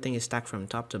this, everything is stacked from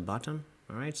top to bottom.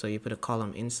 All right, so you put a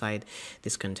column inside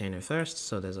this container first.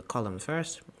 So there's a column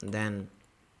first, then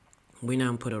we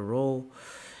now put a row,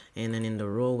 and then in the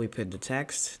row we put the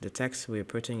text. The text we're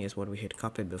putting is what we had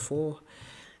copied before,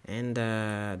 and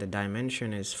the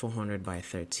dimension is 400 by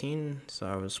 13. So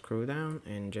I will scroll down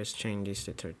and just change this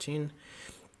to 13,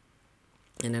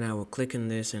 and then I will click on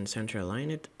this and center align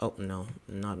it. Oh no,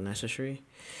 not necessary.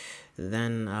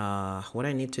 Then what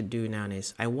I need to do now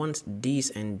is I want these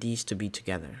and these to be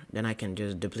together. Then I can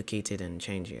just duplicate it and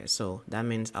change here. So that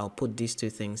means I'll put these two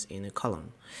things in a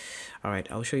column. All right,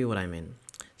 I'll show you what I mean.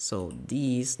 So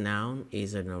these now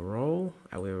is in a row.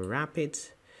 I will wrap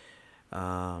it.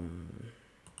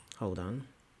 Hold on.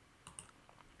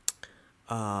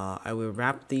 I will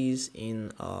wrap these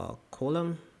in a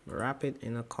column. Wrap it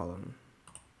in a column.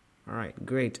 All right,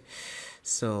 great.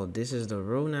 So this is the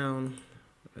row now.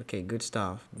 Okay, good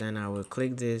stuff. Then I will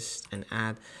click this and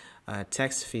add a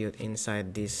text field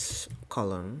inside this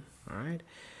column. All right,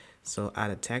 so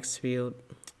add a text field,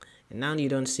 and now you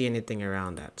don't see anything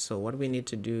around that. So what we need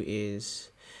to do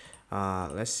is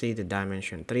let's see the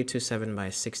dimension, 327 by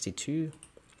 62.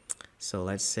 So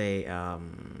let's say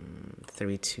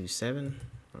 327.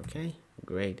 Okay,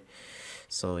 great.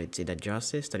 So it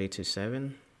adjusts this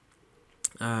 327,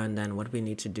 and then what we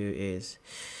need to do is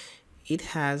it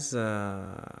has a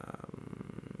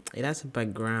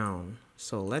background.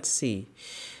 So let's see,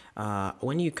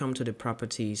 when you come to the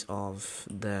properties of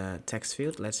the text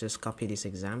field, let's just copy this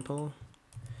example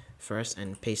first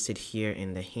and paste it here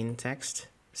in the hint text,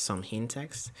 some hint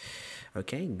text.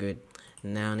 Okay, good.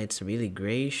 Now it's really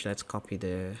grayish. Let's copy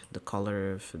the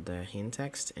color of the hint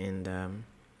text and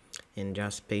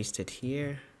just paste it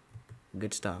here.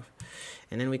 Good stuff.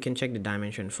 And then we can check the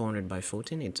dimension. 400 by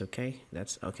 14, it's okay.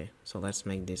 That's okay. So let's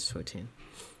make this 14.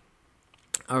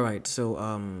 All right, so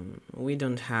we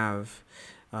don't have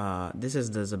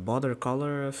there's a border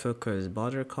color, focus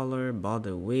border color,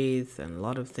 border width, and a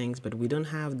lot of things, but we don't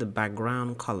have the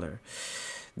background color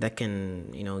that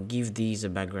can, you know, give these a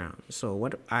background. So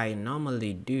what I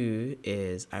normally do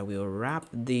is I will wrap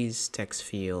this text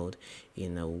field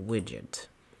in a widget,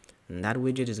 and that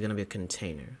widget is going to be a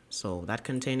container. So that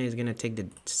container is going to take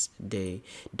the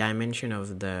dimension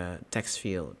of the text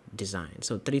field design.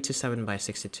 So 327 by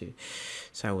 62.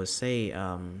 So I would say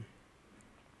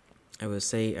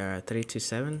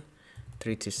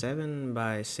 327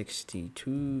 by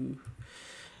 62,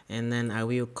 and then I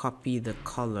will copy the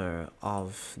color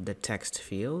of the text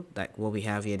field, like what we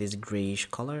have here, this grayish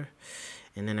color,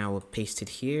 and then I will paste it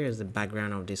here as the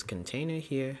background of this container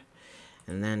here.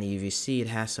 And then if you see, it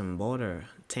has some border,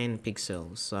 10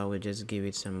 pixels, so I will just give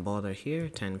it some border here,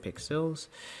 10 pixels,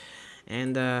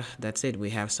 and that's it.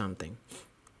 We have something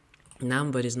now,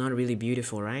 but it's not really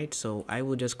beautiful, right? So I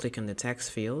will just click on the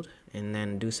text field and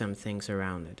then do some things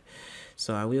around it.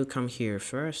 So I will come here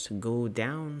first, go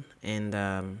down, and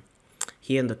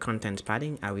here in the content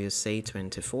padding I will say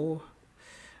 24.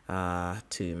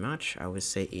 Too much, I will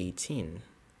say 18.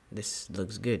 This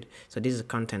looks good. So this is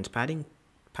content padding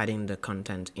the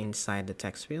content inside the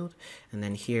text field, and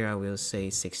then here I will say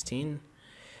 16.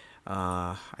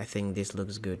 I think this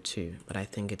looks good too, but I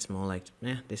think it's more like,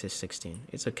 this is 16.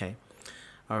 It's okay.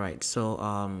 All right, so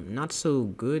not so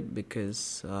good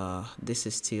because this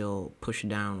is still pushed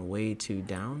down way too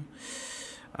down.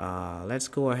 Let's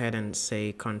go ahead and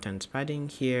say content padding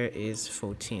here is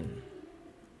 14.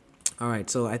 All right,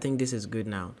 so I think this is good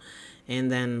now.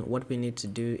 And then what we need to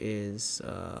do is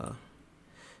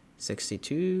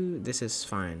 62. This is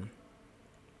fine.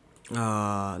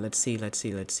 Let's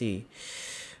see.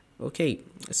 Okay,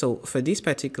 so for this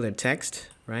particular text,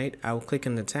 right, I'll click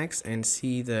on the text and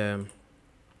see the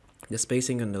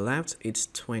spacing on the left, it's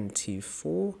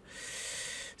 24.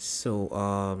 So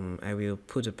I will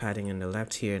put a padding on the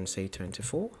left here and say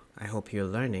 24. I hope you're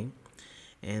learning.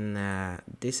 And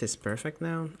this is perfect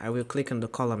now. I will click on the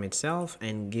column itself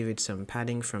and give it some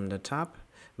padding from the top,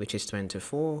 which is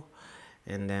 24,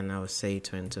 and then I'll say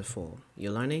 24.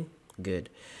 You're learning? Good.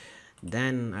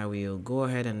 Then I will go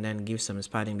ahead and then give some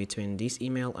padding between this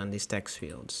email and this text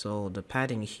field. So the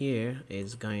padding here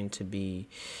is going to be,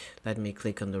 let me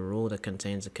click on the row that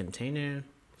contains the container.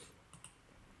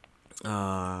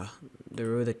 The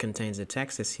row that contains the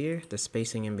text is here. The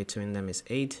spacing in between them is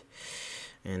 8,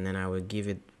 and then I will give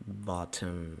it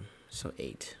bottom, so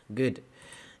 8. Good.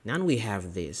 Now we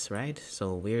have this, right?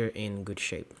 So we're in good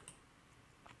shape.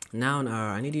 Now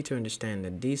I need you to understand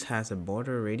that this has a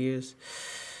border radius.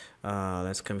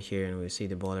 Let's come here and we'll see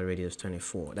the border radius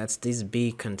 24. That's this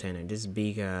big container,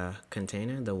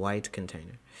 container, the white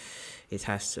container. It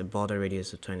has a border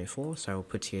radius of 24, so I'll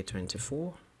put here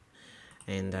 24,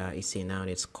 and you see now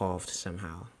it's curved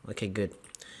somehow. Okay, good.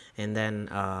 And then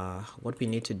what we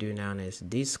need to do now is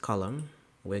this column,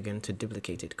 we're going to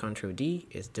duplicate it. Control D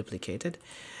is duplicated.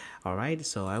 All right,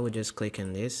 so I would just click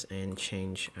on this and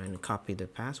change and copy the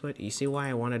password. You see why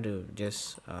I wanted to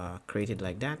just create it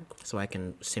like that, so I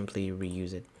can simply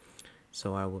reuse it.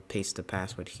 So I will paste the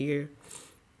password here,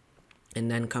 and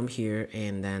then come here,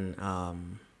 and then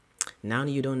now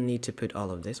you don't need to put all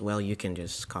of this. Well, you can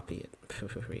just copy it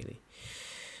really.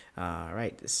 All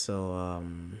right, so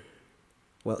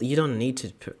well, you don't need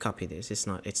to copy this. It's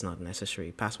not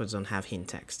necessary. Passwords don't have hint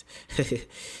text.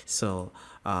 So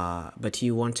but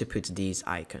you want to put this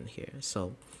icon here.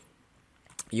 So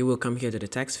you will come here to the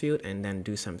text field and then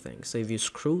do something. So if you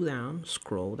scroll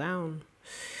down,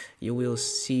 you will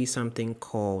see something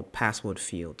called password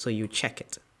field. So you check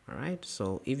it. All right,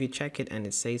 so if you check it and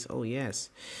it says, oh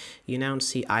yes, you now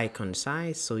see icon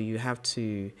size. So you have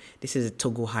to, this is a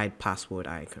toggle hide password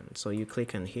icon. So you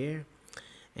click on here,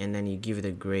 and then you give it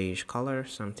a grayish color,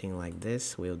 something like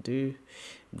this will do.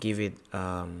 Give it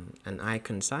an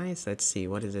icon size. Let's see,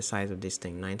 what is the size of this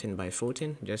thing? 19 by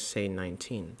 14. Just say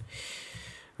 19.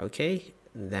 Okay,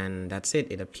 then that's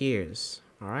it. It appears.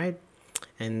 All right,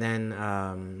 and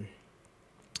then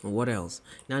what else?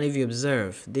 Now if you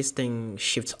observe, this thing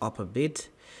shifts up a bit.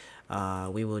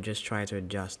 We will just try to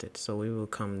adjust it. So we will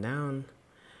come down,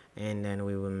 and then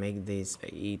we will make this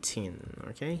 18.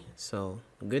 Okay, so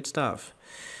good stuff.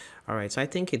 All right, so I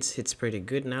think it's pretty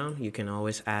good now. You can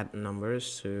always add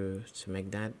numbers to make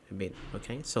that a bit.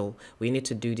 Okay, so we need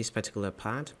to do this particular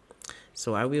part.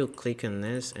 So I will click on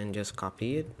this and just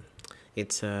copy it.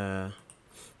 It's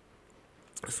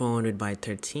 400 by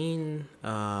 13.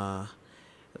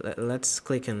 let's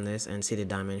click on this and see the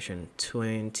dimension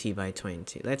 20 by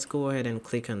 20. Let's go ahead and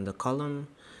click on the column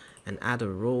and add a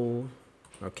row.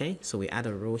 Okay, so we add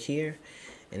a row here,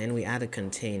 and then we add a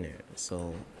container.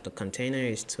 So the container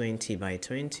is 20 by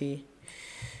 20,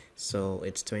 so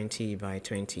it's 20 by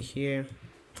 20 here,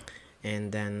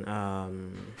 and then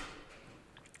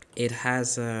it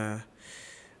has a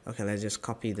okay, let's just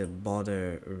copy the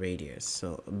border radius.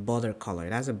 So border color,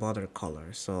 it has a border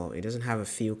color, so it doesn't have a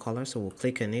fill color, so we'll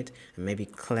click on it and maybe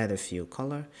clear the fill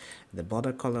color. The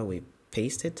border color, we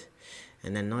paste it,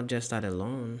 and then not just that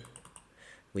alone,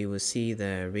 we will see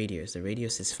the radius. The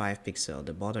radius is 5 pixel,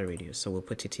 the border radius, so we'll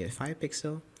put it here 5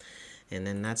 pixel, and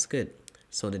then that's good.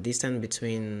 So the distance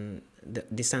between the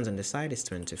distance on the side is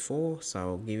 24, so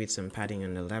I'll give it some padding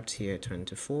on the left here,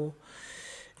 24.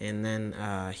 And then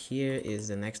here is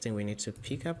the next thing we need to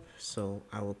pick up. So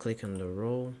I will click on the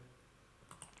row,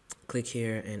 click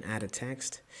here and add a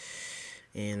text,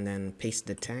 and then paste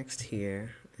the text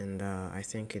here, and I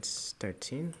think it's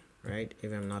 13, right,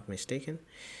 if I'm not mistaken.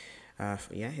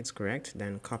 Yeah, it's correct.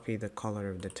 Then copy the color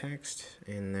of the text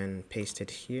and then paste it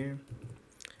here.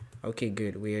 Okay,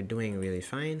 good, we are doing really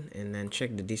fine. And then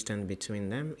check the distance between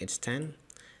them, it's 10,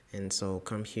 and so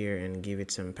come here and give it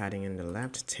some padding in the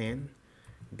left, 10.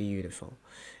 Beautiful.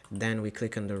 Then we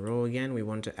click on the row again. We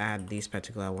want to add this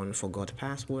particular one, forgot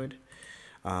password.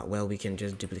 Well, we can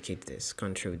just duplicate this,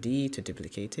 Control D to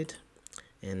duplicate it,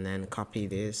 and then copy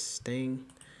this thing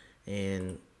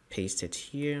and paste it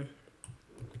here.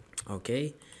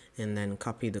 Okay, and then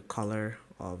copy the color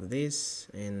of this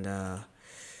and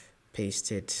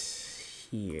paste it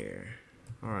here.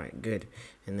 All right, good.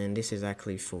 And then this is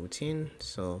actually 14,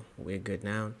 so we're good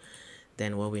now.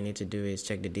 Then what we need to do is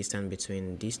check the distance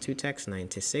between these two texts,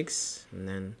 96, and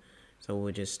then so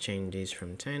we'll just change this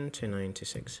from 10 to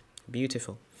 96.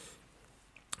 Beautiful.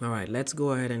 All right, let's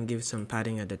go ahead and give some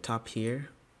padding at the top here.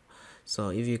 So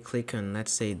if you click on,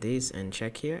 let's say this, and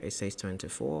check here, it says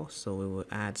 24, so we will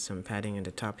add some padding at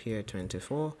the top here,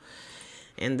 24.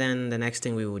 And then the next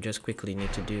thing we will just quickly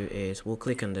need to do is we'll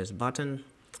click on this button,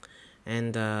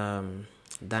 and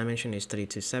dimension is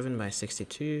 327 by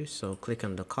 62, so click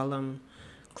on the column,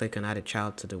 click on add a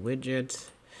child to the widget,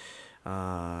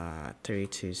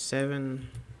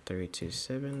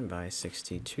 327 by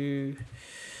 62,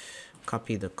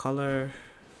 copy the color,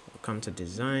 come to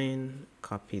design,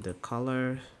 copy the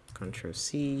color, Control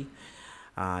C,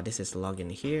 this is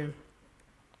login here,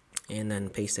 and then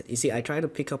paste it. You see, I try to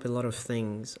pick up a lot of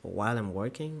things while I'm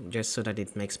working just so that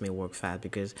it makes me work fast,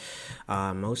 because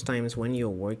most times when you're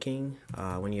working,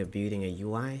 when you're building a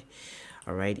UI,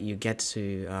 all right, you get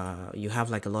to you have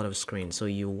like a lot of screens, so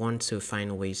you want to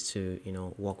find ways to, you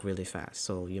know, work really fast,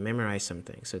 so you memorize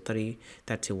something. So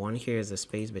 31 here is the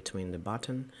space between the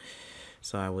button,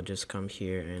 so I will just come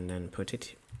here and then put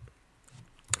it.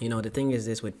 You know, the thing is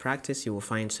this, with practice you will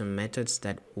find some methods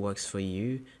that works for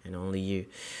you and only you.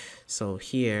 So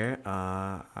here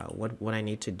what I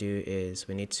need to do is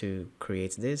we need to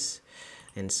create this,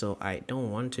 and so I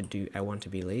want to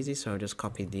be lazy, so I'll just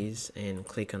copy this and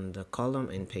click on the column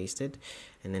and paste it,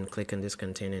 and then click on this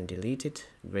container and delete it.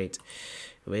 Great,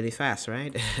 really fast,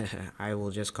 right? I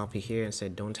will just copy here and say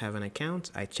don't have an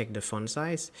account. I check the font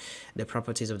size, the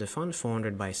properties of the font,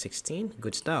 400 by 16,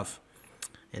 good stuff.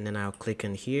 And then I'll click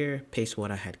on here, paste what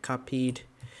I had copied,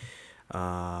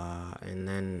 and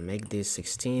then make this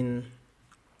 16.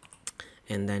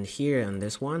 And then here on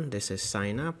this one, this is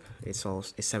sign up, it's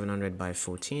 700 by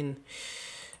 14,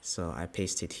 so I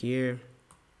paste it here,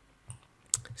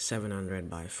 700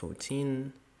 by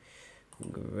 14.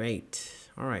 Great.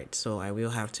 All right, so I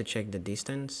will have to check the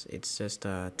distance, it's just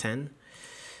 10,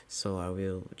 so I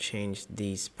will change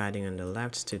this padding on the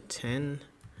left to 10,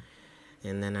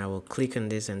 and then I will click on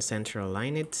this and center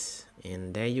align it,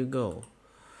 and there you go.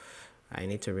 I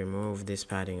need to remove this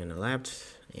padding on the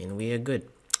left, and we are good.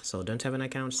 So don't have an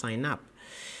account, sign up.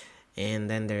 And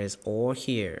then there's all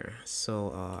here,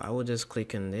 so I will just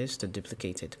click on this to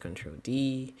duplicate it, Control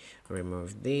D,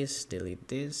 remove this, delete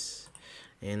this,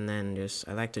 and then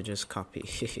I like to just copy.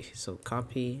 So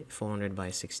copy 400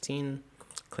 by 16,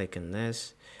 click on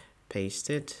this, paste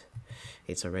it,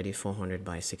 it's already 400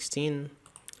 by 16.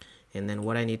 And then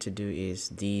what I need to do is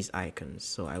these icons,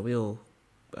 so I will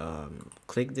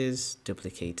click this,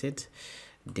 duplicate it,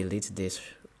 delete this,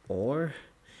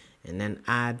 and then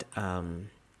add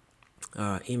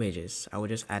images. I will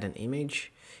just add an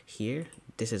image here.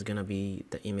 This is gonna be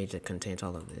the image that contains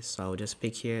all of this, so I will just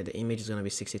pick here, the image is gonna be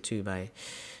 62 by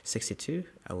 62.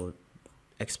 I will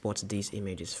export these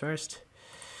images first.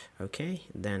 Okay,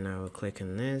 then I will click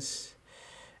on this,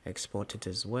 export it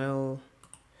as well,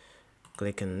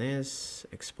 click on this,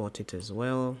 export it as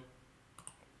well,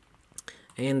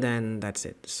 and then that's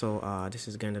it. So this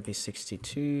is going to be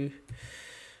 62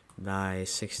 by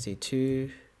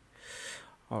 62.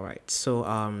 All right, so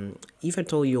if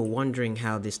at all you're wondering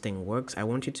how this thing works, I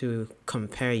want you to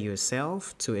compare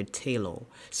yourself to a tailor,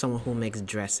 someone who makes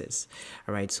dresses.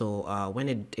 All right, so when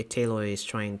a tailor is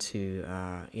trying to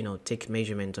take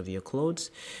measurement of your clothes,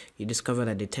 you discover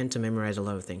that they tend to memorize a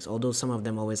lot of things, although some of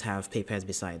them always have papers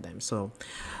beside them. So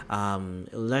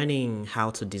learning how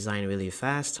to design really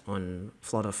fast on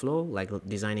FlutterFlow, like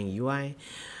designing UI,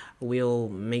 will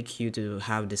make you to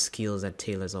have the skills that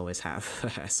tailors always have.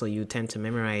 So you tend to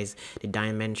memorize the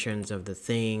dimensions of the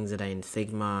things that are in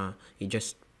Figma. You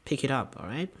just pick it up. All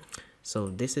right, so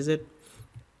this is it.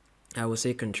 I will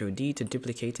say Control D to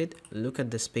duplicate it. Look at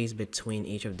the space between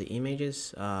each of the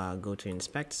images. Go to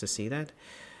inspect to see that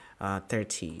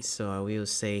 30. So I will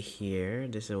say here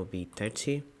this will be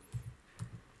 30.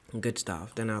 Good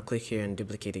stuff. Then I'll click here and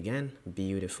duplicate again.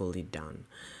 Beautifully done.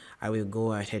 I will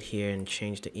go ahead here and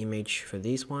change the image for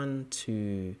this one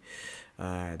to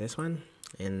this one,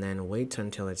 and then wait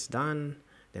until it's done.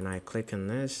 Then I click on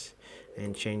this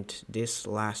and change this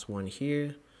last one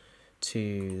here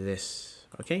to this.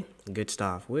 Okay, good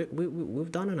stuff.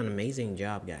 We've done an amazing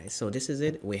job, guys. So this is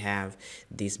it. We have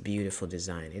this beautiful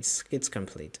design. It's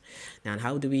complete. Now,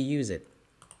 how do we use it?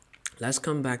 Let's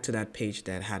come back to that page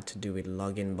that had to do with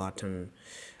login button,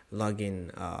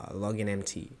 login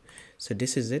empty. So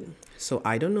this is it. So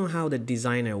I don't know how the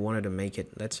designer wanted to make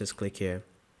it. Let's just click here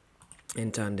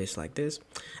and turn this like this.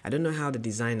 I don't know how the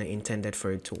designer intended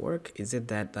for it to work. Is it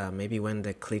that maybe when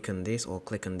they click on this or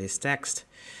click on this text,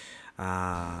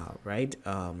 that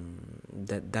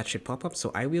should pop up?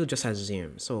 So I will just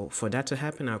assume. So for that to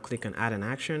happen, I'll click on add an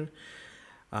action,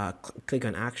 click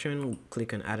on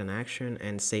add an action,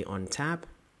 and say on tap.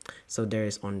 So there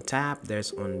is on tap,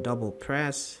 there's on double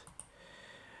press,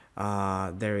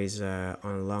 there is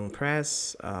on long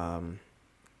press.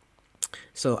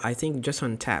 So I think just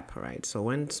on tap, right? So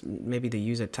when maybe the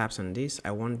user taps on this,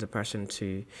 I want the bottom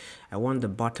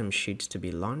sheet to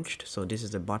be launched. So this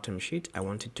is the bottom sheet. I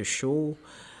want it to show.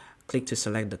 Click to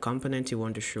select the component you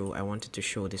want to show. I want it to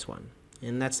show this one,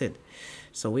 and that's it.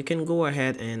 So we can go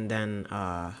ahead and then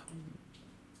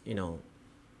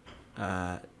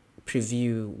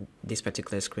preview this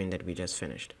particular screen that we just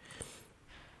finished.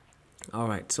 All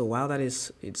right, so while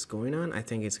it's going on, I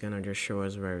think it's gonna just show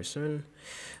us very soon.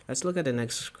 Let's look at the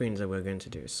next screens that we're going to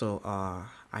do. So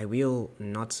I will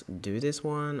not do this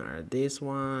one or this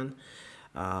one.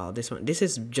 This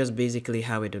is just basically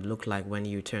how it would look like when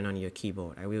you turn on your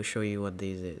keyboard. I will show you what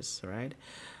this is, right?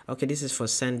 Okay, this is for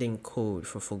sending code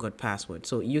for forgot password.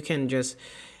 So you can just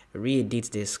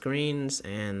re-edit the screens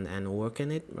and work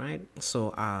in it, right?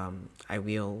 So I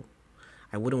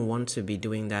wouldn't want to be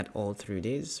doing that all through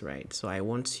this, right? So I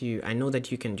know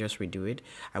that you can just redo it.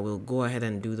 I will go ahead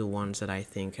and do the ones that I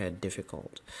think are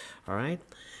difficult. All right,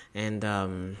 and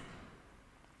I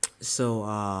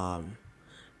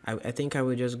think I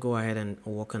will just go ahead and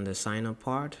work on the sign up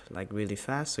part like really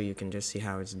fast so you can just see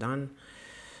how it's done.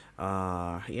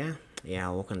 Yeah,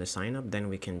 I'll work on the sign up, then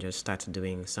we can just start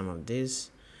doing some of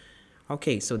this.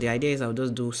 Okay, so the idea is I'll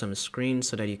just do some screens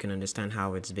so that you can understand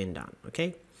how it's been done.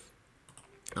 Okay,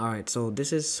 all right, so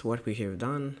this is what we have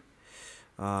done.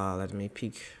 Let me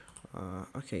pick.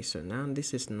 Okay, so now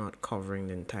this is not covering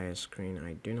the entire screen.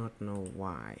 I do not know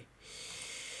why.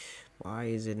 Why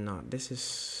is it not? This is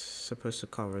supposed to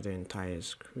cover the entire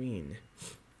screen.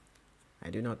 I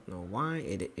do not know why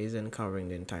it isn't covering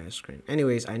the entire screen.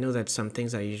 Anyways, I know that some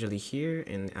things are usually here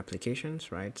in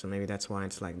applications, right? So maybe that's why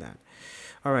it's like that.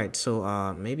 All right,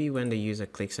 so maybe when the user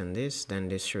clicks on this, then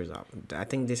this shows up. I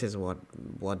think this is what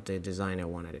the designer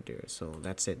wanted to do. So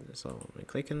that's it. So I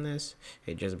click on this,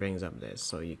 it just brings up this.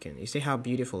 So you see how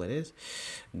beautiful it is.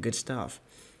 Good stuff.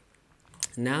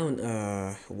 Now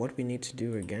what we need to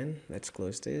do again, let's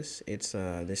close this. It's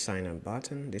the sign up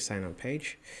button, the sign up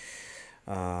page.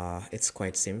 It's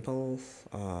quite simple,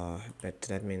 but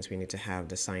that means we need to have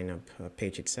the sign up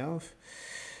page itself.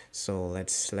 So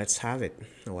let's have it.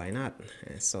 Why not?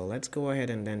 So let's go ahead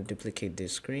and then duplicate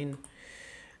this screen,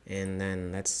 and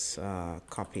then let's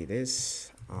copy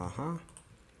this.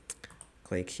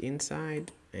 Click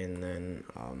inside and then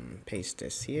paste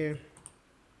this here.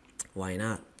 Why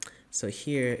not? So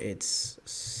here it's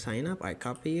sign up. I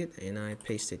copy it and I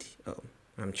paste it. Oh,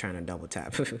 I'm trying to double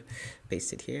tap.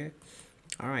 Paste it here.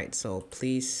 All right, so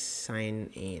please sign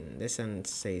in. This one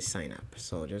says sign up,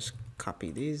 so just copy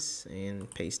this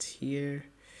and paste here.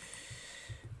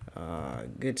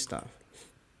 Good stuff.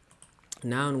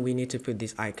 Now we need to put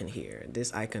this icon here,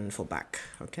 this icon for back.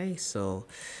 Okay, so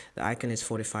the icon is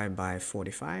 45 by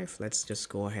 45. Let's just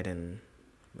go ahead and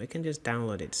we can just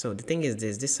download it. So the thing is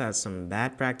this has some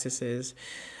bad practices.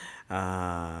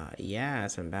 Yeah,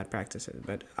 some bad practices,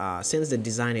 but since the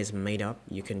design is made up,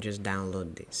 you can just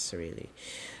download this really.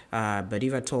 But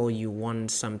if at all you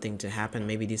want something to happen,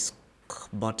 maybe this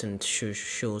button should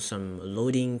show some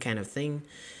loading kind of thing,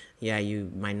 yeah,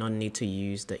 you might not need to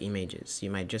use the images. You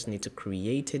might just need to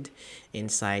create it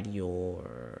inside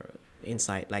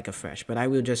like a fresh. But I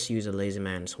will just use a lazy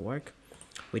man's work,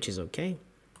 which is okay.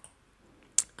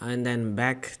 And then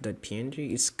back.png,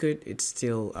 it's good, it's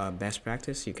still best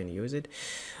practice, you can use it.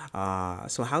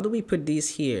 So how do we put these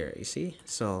here? You see,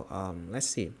 so let's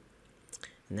see.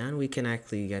 Now we can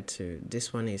actually get to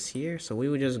this one is here, so we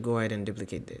will just go ahead and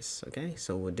duplicate this. Okay,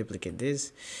 so we'll duplicate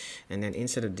this, and then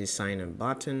instead of this sign up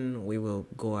button, we will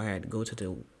go to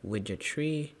the widget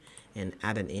tree and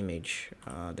add an image.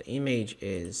 The image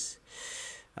is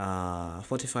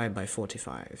 45 by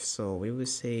 45, so we will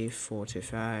say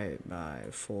 45 by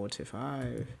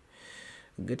 45.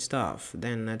 Good stuff.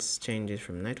 Then let's change it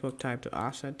from network type to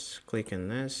assets. Click on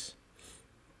this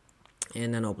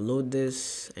and then upload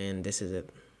this, and this is it.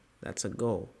 That's a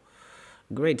go.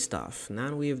 Great stuff.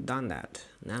 Now we've done that.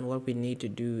 Now what we need to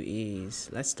do is,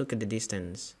 let's look at the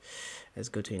distance. Let's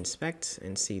go to inspect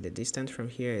and see the distance from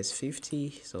here is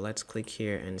 50. So let's click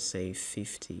here and say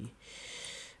 50.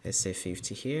 Let's say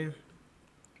 50 here.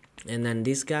 And then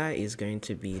this guy is going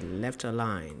to be left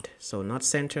aligned, so not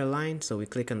center aligned. So we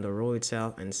click on the row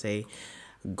itself and say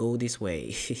go this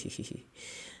way.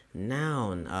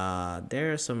 Now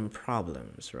there are some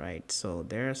problems, right? So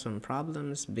there are some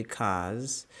problems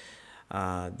because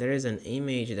there is an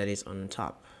image that is on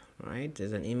top, right?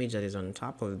 There's an image that is on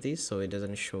top of this, so it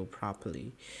doesn't show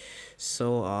properly.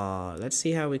 So let's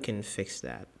see how we can fix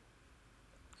that.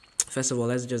 First of all,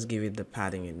 let's just give it the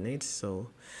padding it needs. So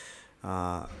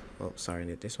oh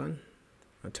sorry, this one,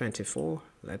 24.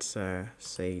 Let's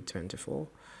say 24.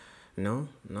 No,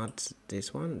 not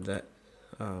this one. That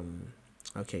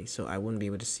okay, so I won't be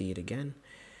able to see it again.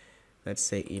 Let's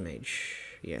say image.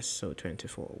 Yes, so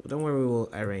 24. Don't worry, we will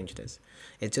arrange this.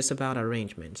 It's just about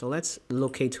arrangement. So let's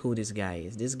locate who this guy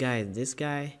is. This guy is this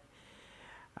guy.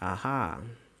 Aha.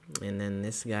 And then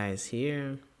this guy is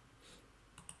here.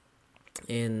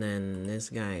 And then this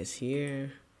guy is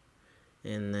here.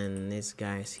 And then this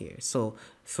guy is here. So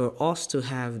for us to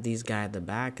have this guy at the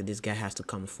back, this guy has to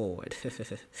come forward.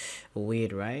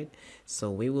 Weird, right? So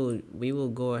we will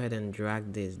go ahead and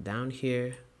drag this down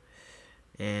here,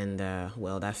 and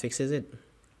well, that fixes it.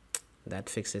 That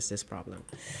fixes this problem.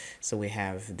 So we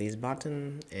have this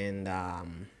button, and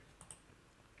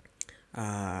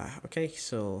okay,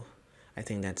 so I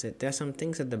think that's it. There's some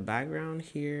things at the background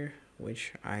here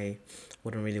which I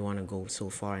wouldn't really want to go so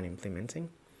far in implementing.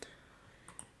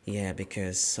 Yeah,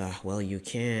 because well, you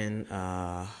can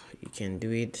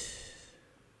do it.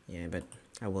 Yeah, but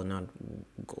I will not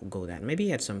go that.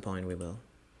 Maybe at some point we will.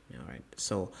 All right,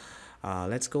 so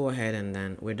let's go ahead, and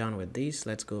then we're done with these.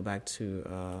 Let's go back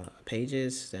to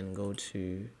pages, then go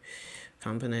to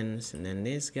components, and then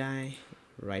this guy,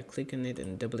 right click on it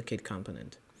and duplicate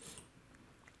component.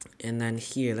 And then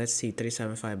here, let's see,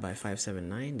 375 by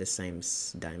 579, the same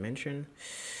dimension,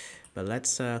 but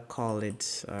let's call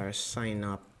it our sign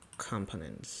up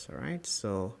components. All right,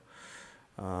 so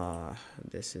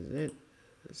this is it.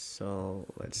 So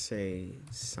let's say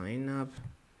sign up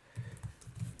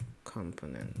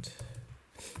component.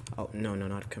 Oh no,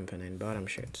 not component, bottom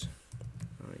sheet.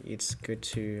 It's good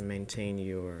to maintain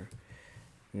your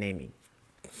naming.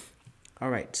 All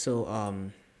right,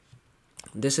 so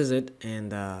this is it,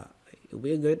 and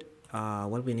we're good.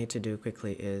 What we need to do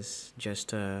quickly is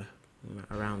just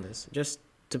around this, just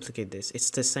duplicate this. It's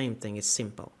the same thing, it's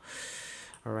simple.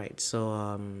 All right,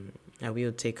 so I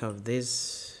will take off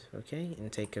this, okay,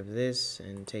 and take off this,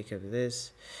 and take off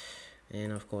this,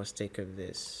 and of course take off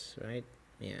this, right?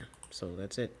 Yeah, so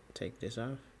that's it. Take this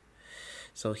off.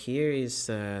 So here is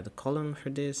the column for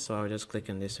this, so I'll just click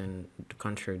on this and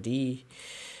Ctrl D.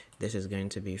 This is going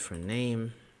to be for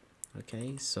name.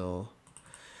 Okay, so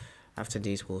after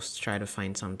this we'll try to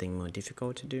find something more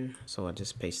difficult to do, so I'll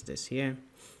just paste this here,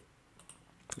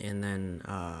 and then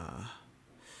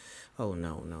oh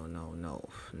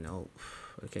no.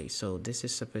 Okay, so this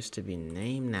is supposed to be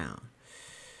name now,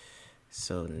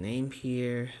 so name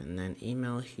here, and then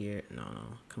email here. No,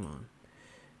 come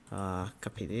on,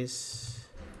 copy this,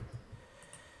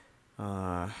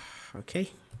 okay,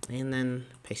 and then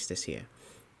paste this here.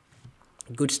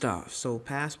 Good stuff. So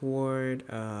password,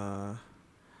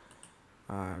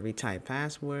 retype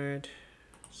password.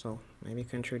 So maybe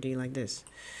Ctrl D like this.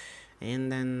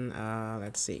 And then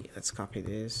let's see, let's copy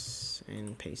this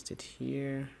and paste it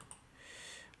here.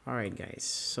 All right guys,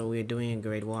 so we're doing a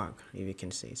great work, if you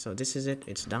can see. So this is it,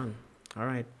 it's done. All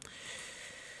right,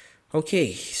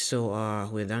 okay, so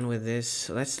we're done with this.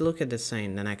 Let's look at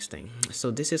the next thing.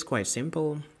 So this is quite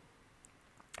simple.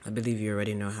 I believe you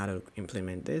already know how to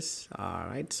implement this. All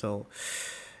right, so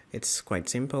it's quite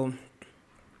simple.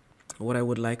 What I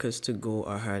would like us to go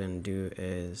ahead and do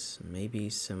is maybe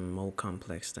some more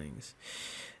complex things.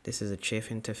 This is a chief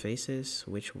interfaces,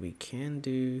 which we can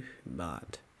do,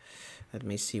 but let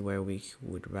me see where we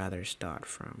would rather start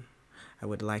from. I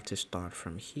would like to start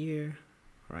from here.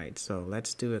 Right, so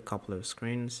let's do a couple of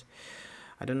screens.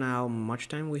 I don't know how much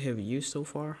time we have used so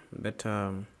far, but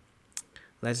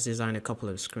let's design a couple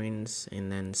of screens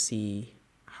and then see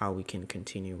how we can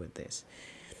continue with this.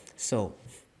 So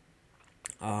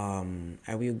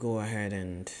I will go ahead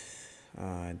and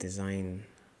design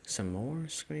some more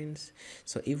screens.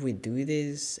 So if we do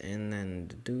this and then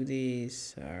do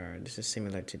this, this is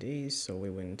similar to this, so we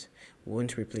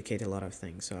won't replicate a lot of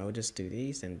things. So I'll just do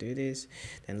this and do this,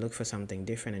 then look for something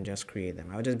different and just create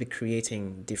them. I'll just be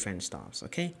creating different stuffs,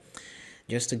 okay,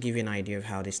 just to give you an idea of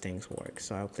how these things work.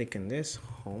 So I'll click on this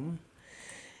home,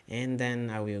 and then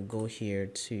I will go here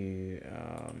to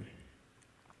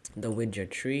the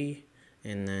widget tree,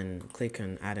 and then click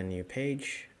on add a new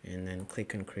page, and then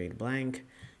click on create blank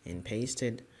and paste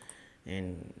it,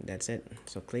 and that's it.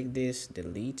 So click this,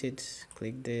 delete it,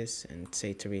 click this and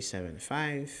say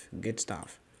 375. Good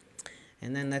stuff.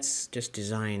 And then let's just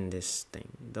design this thing.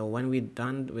 Though when we're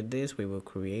done with this, we will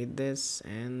create this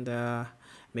and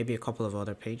maybe a couple of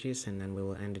other pages, and then we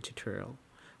will end the tutorial.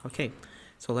 Okay,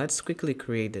 so let's quickly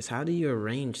create this. How do you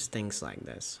arrange things like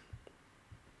this?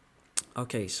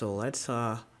 Okay, so let's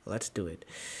do it.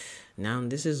 Now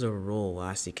this is a row,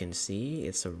 as you can see,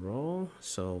 it's a row.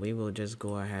 So we will just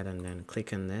go ahead and then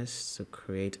click on this to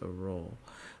create a row.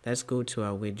 Let's go to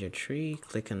our widget tree,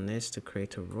 click on this to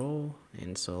create a row,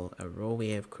 and so a row we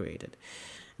have created.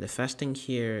 The first thing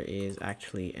here is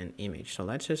actually an image. So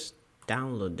let's just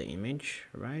download the image,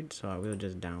 right? So I will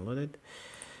just download it,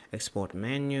 export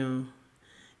menu,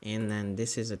 and then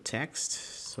this is a text.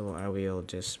 So I will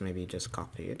just maybe just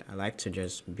copy it. I like to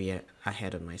just be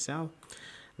ahead of myself.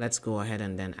 Let's go ahead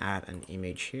and then add an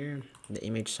image here. The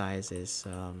image size is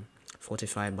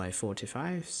 45 by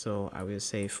 45, so I will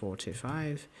say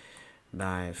 45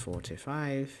 by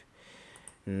 45.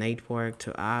 Network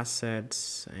to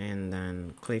assets, and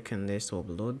then click on this to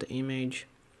upload the image,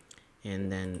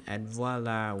 and then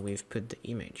voila, we've put the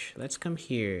image. Let's come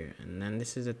here, and then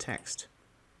this is a text,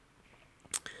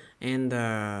 and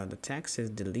the text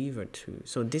is delivered to.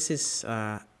 So this is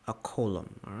a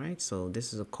column. All right, so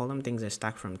this is a column, things are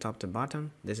stacked from top to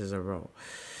bottom. This is a row,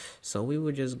 so we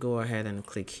would just go ahead and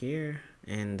click here,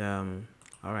 and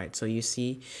all right, so you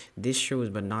see this shows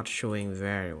but not showing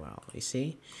very well. You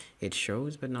see it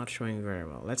shows but not showing very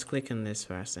well. Let's click on this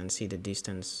first and see the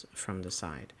distance from the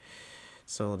side.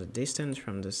 So the distance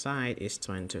from the side is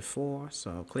 24,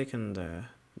 so I'll click on the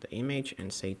image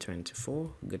and say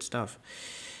 24. Good stuff.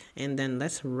 And then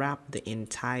let's wrap the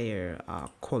entire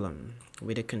column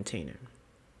with a container.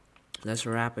 Let's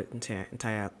wrap it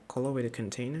entire column with a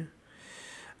container.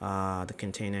 The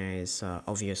container is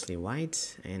obviously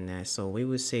white, and so we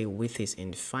will say width is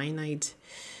infinite,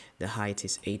 the height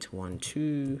is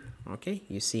 812. Okay,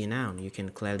 you see now, you can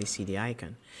clearly see the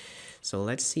icon. So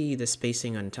let's see the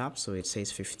spacing on top. So it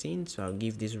says 15, so I'll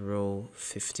give this row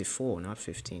 54, not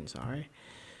 15, sorry.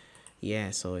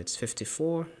 Yeah, so it's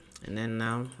 54. And then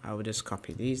now I will just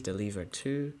copy these, deliver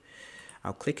to.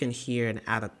 I'll click in here and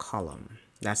add a column.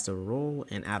 That's the row,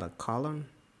 and add a column.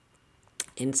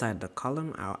 Inside the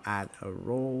column, I'll add a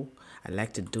row. I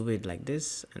like to do it like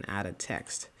this and add a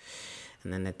text.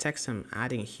 And then the text I'm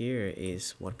adding here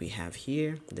is what we have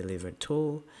here, deliver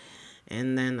to.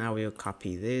 And then I will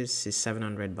copy this. Is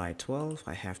 700 by 12.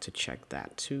 I have to check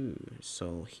that too.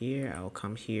 So here I'll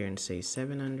come here and say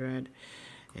 700.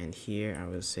 And here I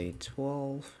will say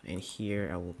 12, and here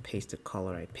I will paste the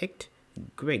color I picked.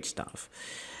 Great stuff.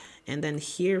 And then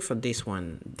here for this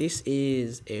one, this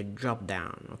is a drop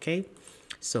down. Okay,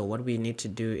 so what we need to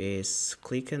do is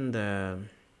click on the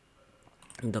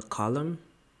column,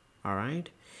 all right,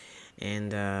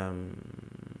 and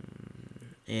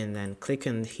then click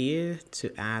on here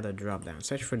to add a drop down.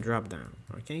 Search for drop down.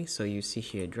 Okay, so you see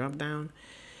here drop down,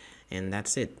 and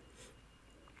that's it.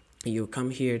 You come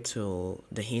here to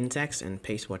the hint text and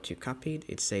paste what you copied.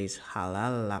 It says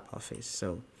Halal Lab Office,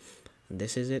 so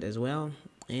this is it as well.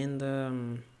 And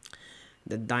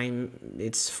the dime,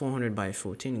 it's 400 by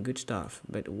 14. Good stuff.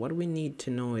 But what we need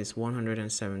to know is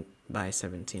 107 by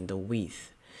 17, the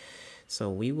width. So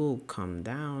we will come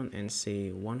down and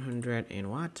say 100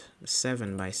 and what?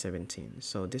 7 by 17.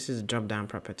 So this is drop down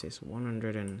properties,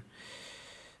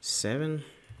 107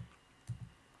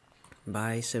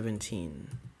 by 17.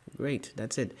 Great,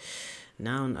 that's it.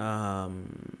 Now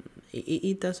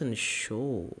it doesn't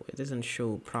show,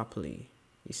 properly,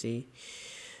 you see,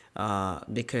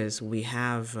 because we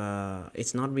have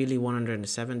it's not really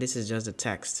 107. This is just the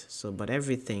text. So but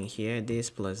everything here, this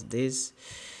plus this,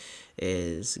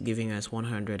 is giving us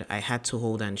 100. I had to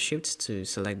hold and shift to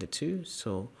select the two,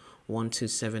 so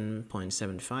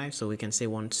 127.75. so we can say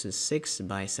 126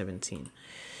 by 17.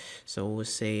 So we'll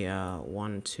say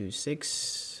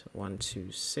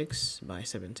 126 by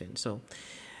 17. So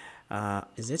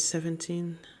is it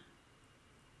 17?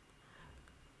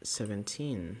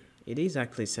 17. It is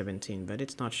actually 17, but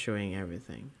it's not showing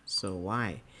everything. So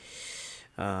why?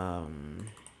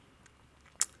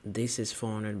 This is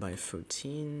 400 by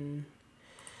 14.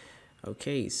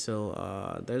 Okay,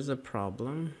 so there's a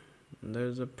problem.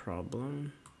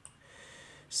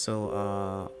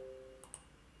 So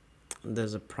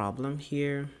there's a problem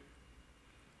here.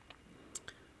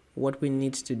 What we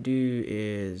need to do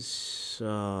is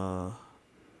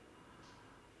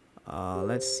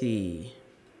let's see.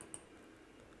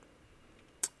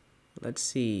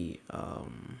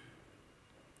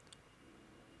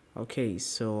 Okay,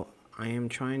 so I am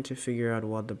trying to figure out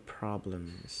what the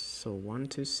problem is. So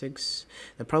 126,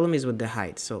 the problem is with the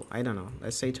height. So I don't know,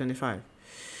 let's say 25.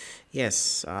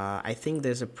 Yes, I think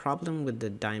there's a problem with the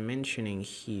dimensioning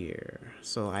here.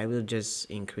 So I will just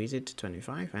increase it to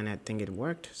 25, and I think it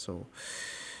worked. So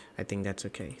I think that's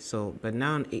okay. So but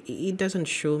now it doesn't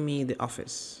show me the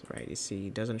office, right? You see,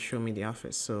 it doesn't show me the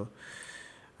office. So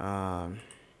I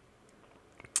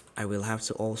will have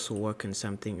to also work on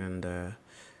something on the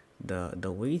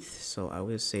width. So I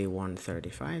will say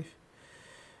 135,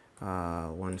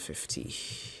 150.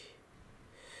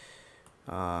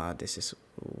 This is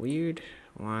weird.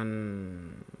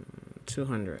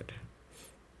 200.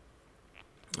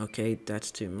 Okay,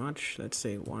 that's too much. Let's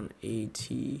say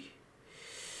 180.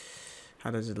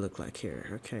 How does it look like here?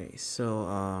 Okay,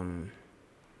 so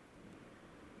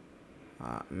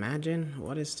margin.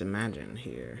 What is the margin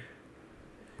here?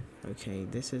 Okay,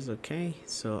 this is okay.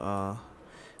 So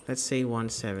let's say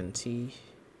 170,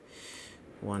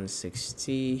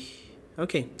 160.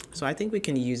 Okay, so I think we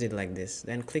can use it like this.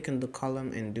 Then click on the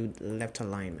column and do left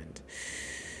alignment.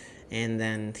 And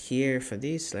then here for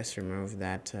this, let's remove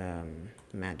that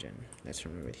margin. Let's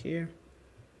remove it here.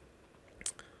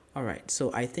 All right,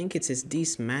 so I think it is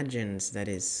these margins that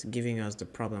is giving us the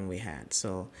problem we had.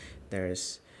 So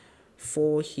there's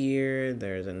 4 here,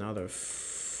 there's another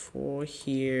 4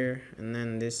 here, and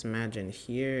then this margin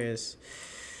here is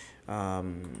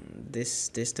this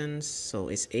distance, so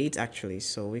it's 8 actually,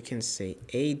 so we can say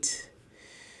 8.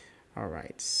 All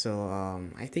right, so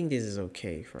I think this is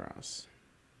okay for us.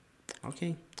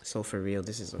 Okay, so for real,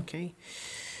 this is okay.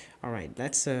 All right,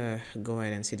 let's go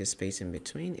ahead and see the space in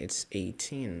between. It's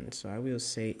 18, so I will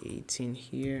say 18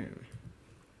 here.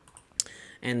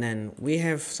 And then we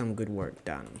have some good work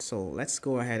done. So let's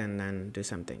go ahead and then do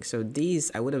something. So these,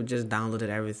 I would have just downloaded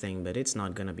everything, but it's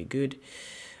not gonna be good.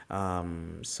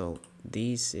 So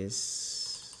this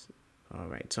is, all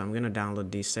right, so I'm gonna download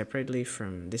these separately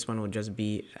from, this one will just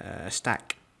be a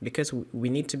stack, because we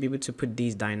need to be able to put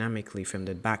these dynamically from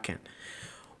the backend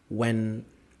when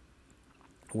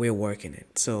we're working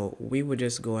it. So we would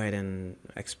just go ahead and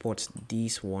export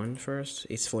this one first.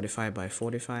 It's 45 by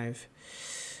 45.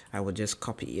 I will just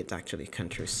copy it, actually,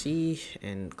 Ctrl C,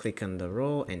 and click on the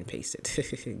row and paste it.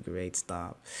 Great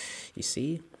stuff. You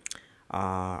see?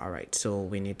 All right, so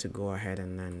we need to go ahead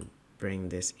and then bring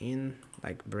this in,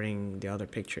 like bring the other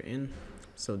picture in.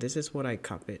 So this is what I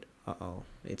copied.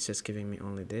 It's just giving me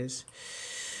only this.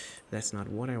 That's not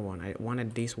what I want. I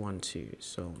wanted this one too.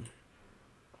 So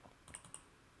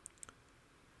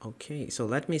okay, so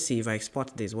let me see if I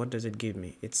export this, what does it give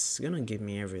me? It's gonna give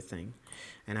me everything,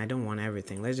 and I don't want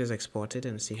everything. Let's just export it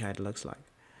and see how it looks like.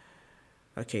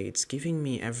 Okay, it's giving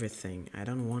me everything. I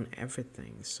don't want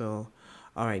everything. So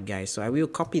all right guys, so I will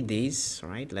copy these. All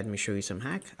right, let me show you some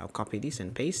hack. I'll copy this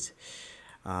and paste,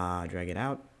 drag it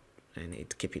out, and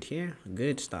keep it here.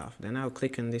 Good stuff. Then I'll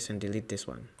click on this and delete this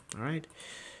one. All right,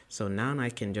 so now I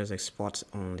can just export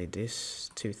only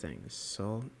these two things.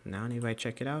 So now if I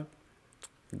check it out,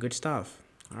 good stuff.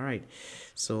 All right,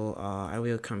 so I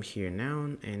will come here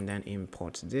now and then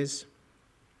import this.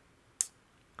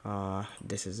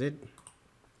 This is it.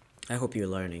 I hope you're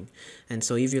learning. And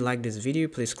so if you like this video,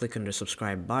 please click on the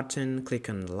subscribe button, click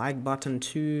on the like button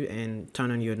too, and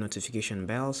turn on your notification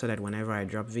bell so that whenever I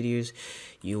drop videos,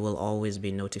 you will always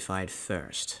be notified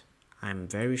first. I'm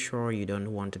very sure you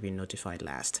don't want to be notified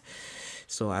last.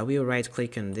 So I will right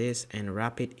click on this and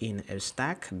wrap it in a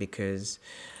stack because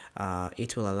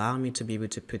it will allow me to be able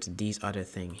to put these other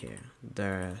thing here.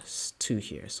 There's two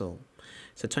here. So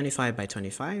 25 by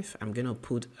 25, I'm gonna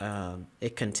put a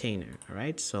container. All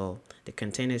right, so the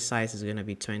container size is gonna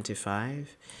be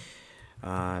 25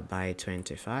 by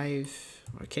 25.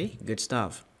 Okay, good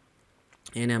stuff.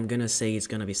 And I'm gonna say it's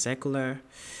gonna be circular,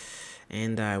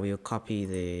 and I will copy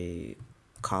the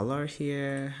color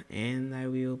here and I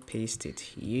will paste it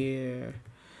here,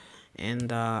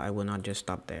 and I will not just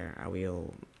stop there. I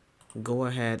will go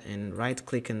ahead and right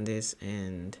click on this,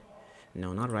 and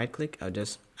no, not right click, I'll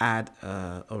just add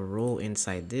a row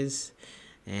inside this,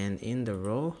 and in the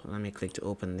row, let me click to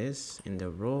open this. In the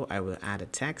row I will add a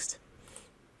text,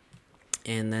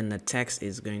 and then the text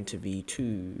is going to be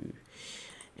 2,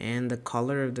 and the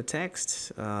color of the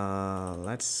text,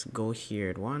 let's go here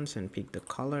at once and pick the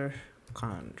color,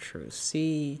 Ctrl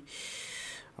C.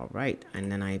 All right,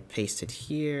 and then I paste it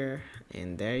here,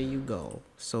 and there you go.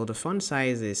 So the font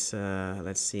size is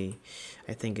let's see,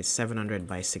 I think it's 700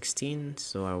 by 16.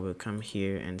 So I will come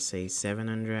here and say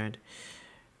 700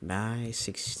 by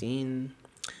 16.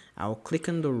 I'll click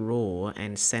on the row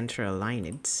and center align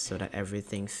it so that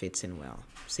everything fits in well.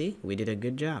 See, we did a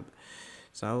good job.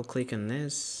 So I'll click on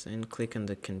this and click on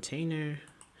the container.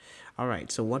 All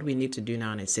right, so what we need to do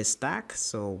now is a stack,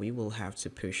 so we will have to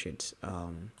push it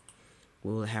a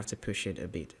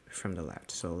bit from the left.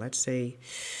 So let's say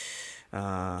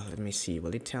let me see,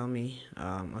 will it tell me?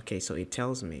 Okay, so it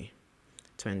tells me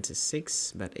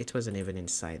 26, but it wasn't even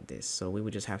inside this, so we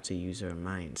would just have to use our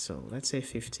mind. So let's say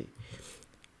 50.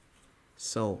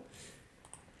 So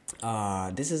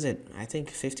this is it. I think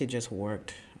 50 just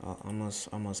worked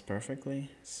almost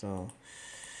perfectly. So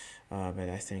but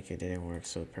I think it didn't work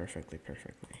so perfectly.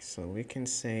 So we can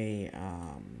say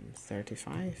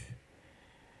 35.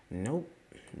 Nope,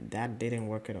 that didn't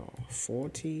work at all.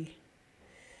 40,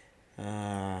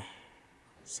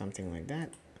 something like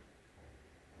that.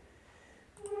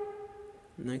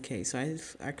 Okay, so I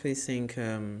actually think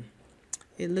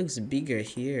it looks bigger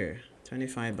here.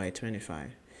 25 by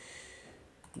 25.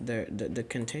 The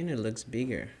container looks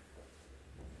bigger.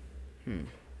 I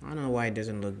don't know why it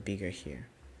doesn't look bigger here.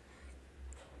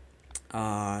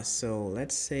 So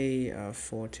let's say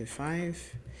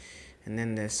 45. And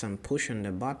then there's some push on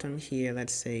the bottom here.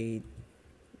 Let's say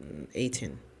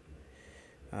 18.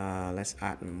 Let's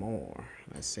add more.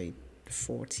 Let's say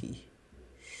 40.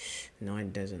 No,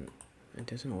 it doesn't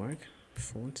work.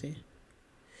 40.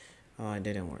 Oh, it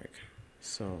didn't work.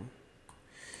 So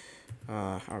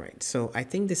all right, so I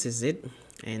think this is it,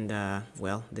 and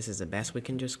well, this is the best we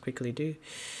can just quickly do.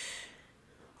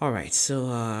 All right,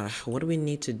 so what we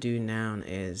need to do now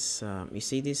is, you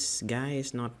see this guy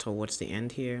is not towards the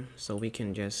end here, so we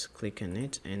can just click on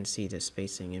it and see the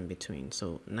spacing in between.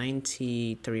 So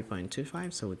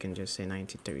 93.25, so we can just say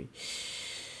 93.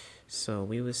 So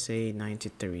we will say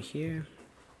 93 here.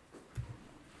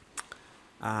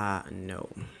 No,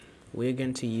 we're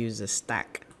going to use a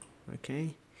stack.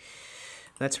 Okay,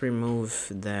 let's remove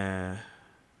the,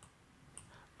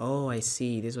 oh, I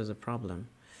see, this was a problem.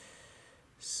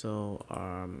 So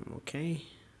okay,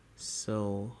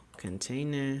 so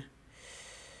container,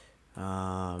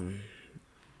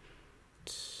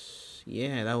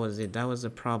 yeah, that was it, that was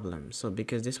the problem. So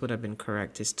because this would have been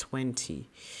correct, it's 20,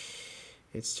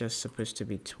 it's just supposed to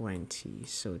be 20.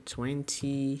 So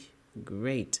 20,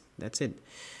 great, that's it.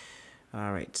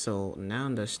 All right, so now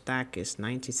the stack is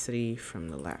 93 from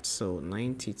the left, so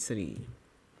 93.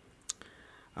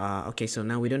 Okay, so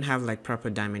now we don't have like proper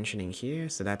dimensioning here,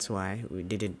 so that's why we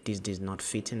did it. This did not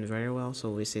fit in very well, so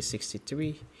we say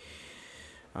 63.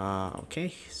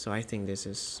 Okay, so I think this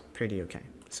is pretty okay,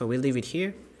 so we'll leave it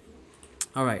here.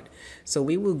 All right, so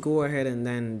we will go ahead and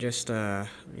then just you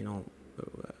know,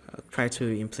 try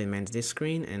to implement this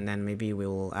screen, and then maybe we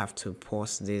will have to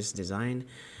pause this design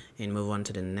and move on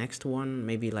to the next one,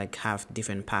 maybe like have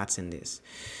different parts in this.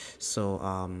 So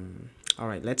all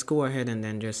right, let's go ahead and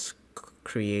then just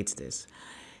create this.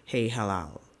 Hey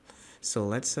halal. So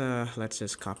let's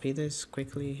just copy this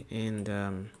quickly and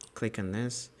click on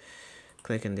this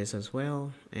as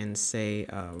well, and say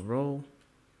row.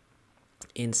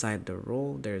 Inside the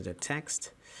row there's a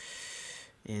text,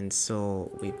 and so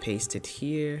we paste it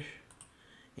here,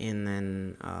 and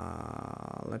then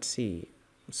let's see,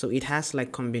 So it has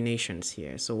like combinations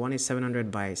here. So one is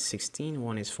 700 by 16,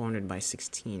 one is 400 by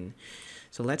 16.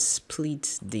 So let's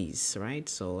split these, right?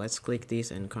 So let's click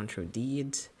this and Control D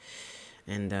it,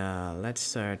 and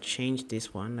let's change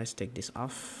this one. Let's take this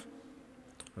off.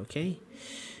 Okay,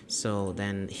 so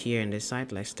then here in this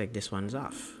side, let's take this one's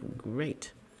off.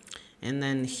 Great. And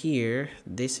then here,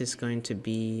 this is going to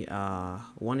be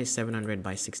one is 700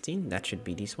 by 16. That should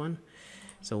be this one.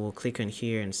 So we'll click on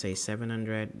here and say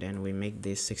 700, then we make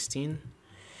this 16.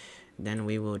 Then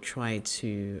we will try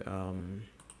to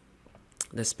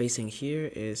the spacing here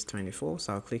is 24,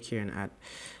 so I'll click here and add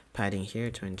padding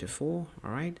here, 24. All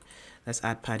right, let's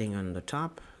add padding on the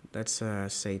top. Let's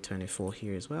say 24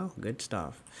 here as well. Good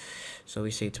stuff. So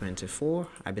we say 24.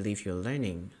 I believe you're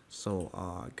learning,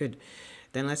 so good.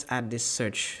 Then let's add this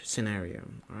search scenario.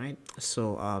 All right,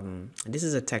 so this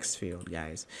is a text field,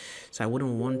 guys, so I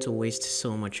wouldn't want to waste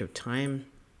so much of time.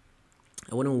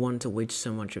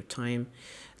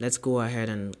 Let's go ahead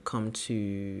and come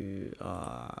to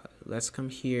let's come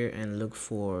here and look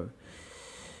for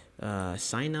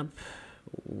sign up.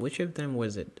 Which of them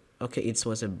was it? Okay, it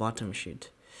was a bottom sheet.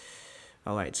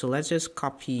 All right, so let's just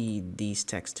copy these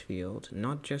text field,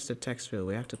 not just the text field.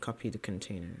 We have to copy the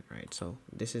container, right? So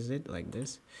this is it, like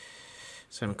this.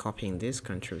 So I'm copying this,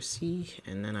 Control C,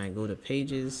 and then I go to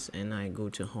pages and I go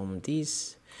to home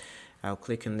these. I'll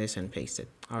click on this and paste it.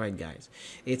 All right, guys,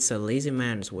 it's a lazy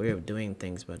man's way of doing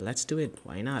things, but let's do it.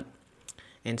 Why not?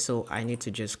 And so I need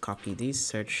to just copy these,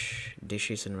 search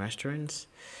dishes and restaurants,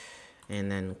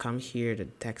 and then come here to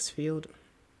text field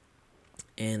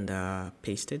and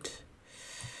paste it.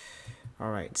 All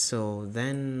right, so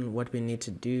then what we need to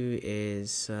do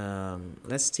is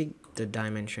let's take the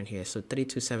dimension here. So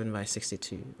 327 by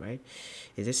 62, right?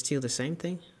 Is it still the same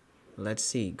thing? Let's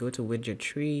see. Go to widget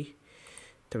tree.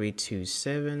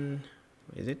 327.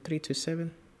 Is it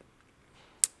 327?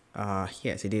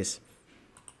 Yes, it is.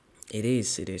 It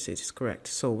is correct.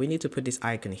 So we need to put this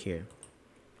icon here,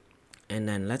 and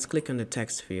then let's click on the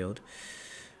text field.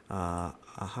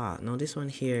 No, this one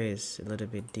here is a little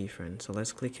bit different, so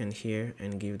let's click in here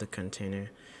and give the container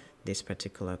this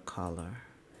particular color.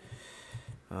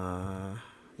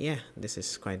 Yeah, this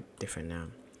is quite different now.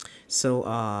 So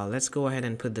let's go ahead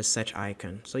and put the search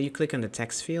icon. So you click on the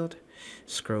text field,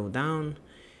 scroll down,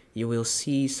 you will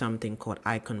see something called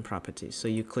icon properties. So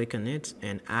you click on it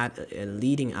and add a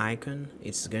leading icon.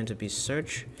 It's going to be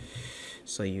search.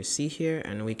 So you see here,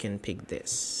 and we can pick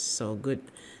this. So good.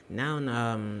 Now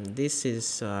this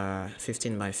is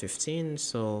 15 by 15,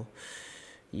 so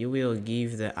you will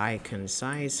give the icon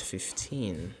size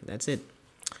 15. That's it.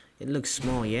 It looks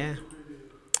small, yeah,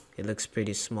 it looks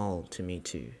pretty small to me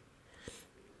too.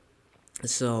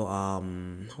 So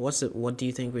what do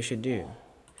you think we should do?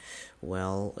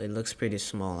 Well, it looks pretty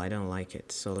small. I don't like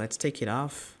it, so let's take it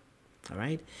off. All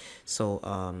right, so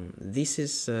this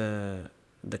is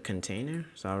the container,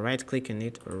 so I'll right click on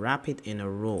it, wrap it in a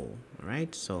row. All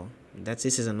right, so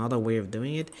this is another way of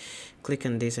doing it. Click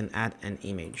on this and add an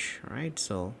image. All right,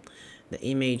 so the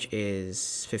image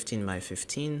is 15 by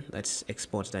 15. Let's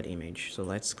export that image. So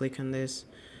let's click on this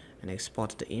and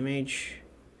export the image.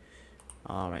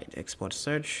 All right, export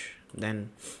search.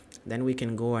 Then we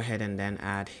can go ahead and then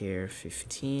add here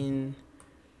 15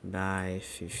 by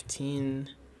 15.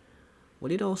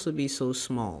 Will it also be so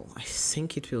small? I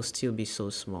think it will still be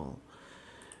so small,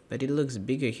 but it looks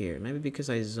bigger here, maybe because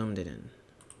I zoomed it in.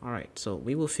 All right, so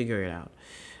we will figure it out.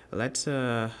 Let's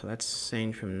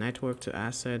change from network to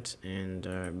asset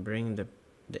and bring the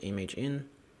image in,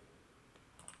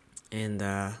 and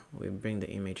we bring the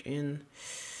image in.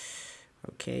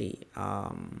 Okay,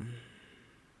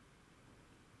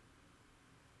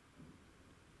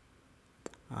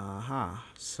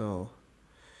 so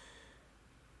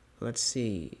let's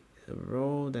see, the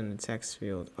row and the text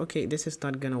field. Okay, this is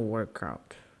not gonna work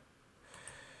out.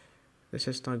 This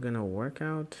is not gonna work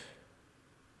out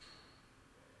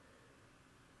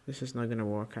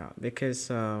because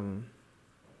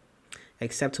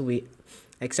except we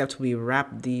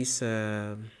wrap these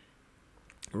row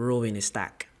in a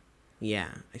stack. Yeah,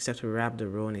 except we wrap the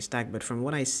row in a stack, but from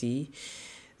what I see,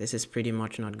 this is pretty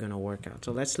much not gonna work out.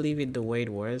 So let's leave it the way it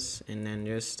was, and then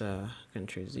just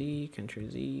Ctrl Z,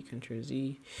 Ctrl Z, Ctrl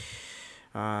Z.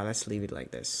 Let's leave it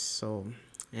like this. So,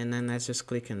 and then let's just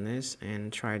click on this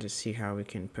and try to see how we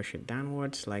can push it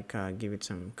downwards, like give it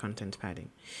some content padding.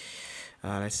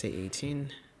 Let's say 18.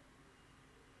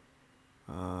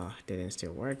 Didn't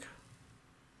still work.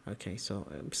 Okay, so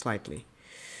slightly.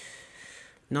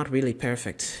 Not really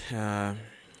perfect.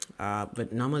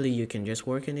 But normally you can just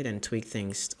work on it and tweak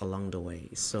things along the way.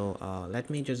 So let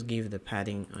me just give the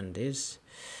padding on this.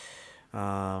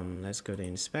 Let's go to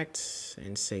inspect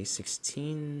and say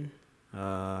 16.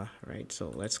 Right,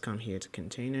 so let's come here to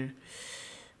container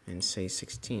and say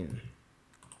 16.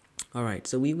 All right,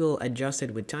 so we will adjust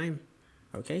it with time.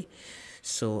 Okay,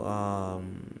 so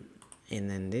and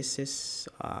then this is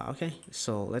okay,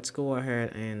 so let's go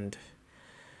ahead and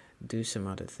do some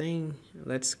other thing.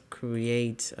 Let's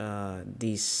create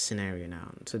this scenario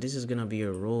now. So this is gonna be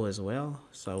a row as well,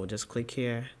 so I will just click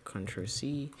here, Control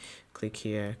C, click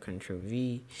here, Control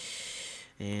V,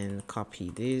 and copy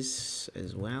this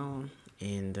as well.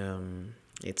 And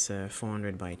it's a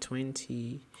 400 by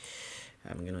 20.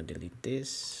 I'm gonna delete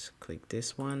this, click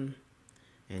this one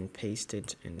and paste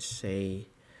it and say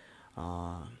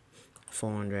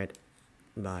 400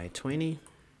 by 20,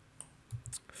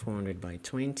 400 by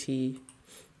 20.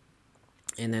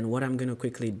 And then what I'm gonna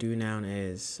quickly do now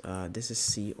is this is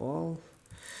see all.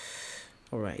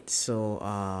 All right, so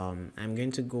I'm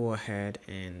going to go ahead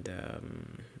and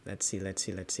let's see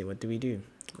what do we do.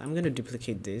 I'm gonna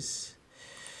duplicate this,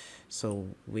 so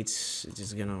which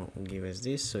is gonna give us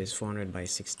this, so it's 400 by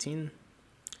 16.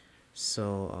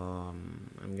 So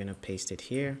I'm gonna paste it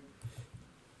here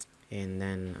and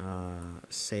then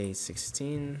say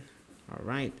 16. All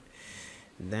right,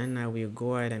 then I will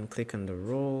go ahead and click on the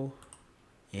row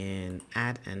and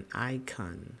add an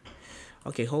icon.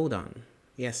 Okay, hold on.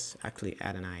 Yes, actually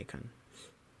add an icon.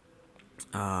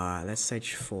 Let's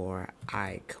search for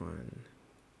icon.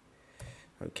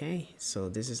 Okay, so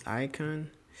this is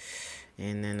icon,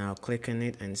 and then I'll click on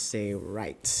it and say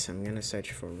right. I'm gonna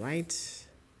search for right,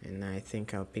 and I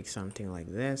think I'll pick something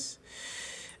like this.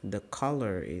 The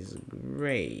color is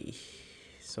gray,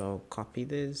 so I'll copy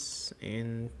this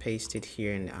and paste it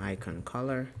here in the icon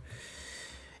color,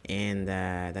 and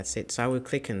that's it. So I will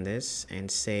click on this and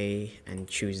say and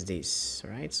choose this,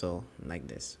 right? So like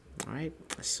this. All right,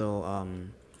 so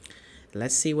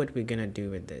let's see what we're gonna do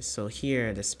with this. So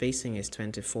here the spacing is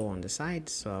 24 on the side,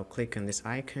 so I'll click on this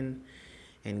icon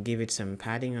and give it some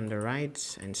padding on the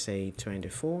right and say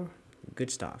 24. Good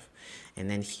stuff. And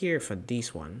then here for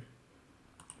this one,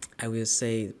 I will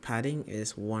say padding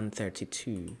is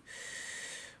 132.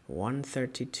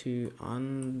 132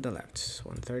 on the left,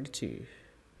 132.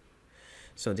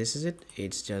 So this is it.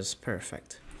 It's just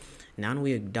perfect. Now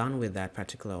we're done with that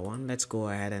particular one. Let's go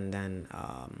ahead and then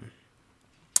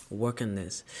work on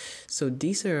this. So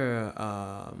these are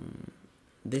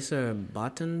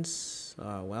buttons.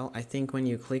 Well, I think when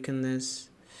you click on this,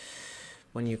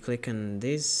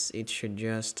 it should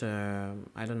just I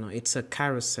don't know, it's a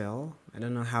carousel. I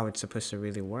don't know how it's supposed to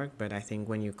really work, but I think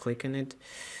when you click on it,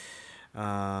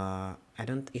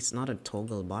 it's not a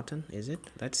toggle button, is it?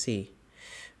 Let's see.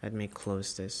 Let me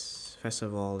close this. First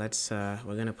of all,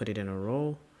 we're gonna put it in a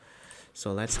row.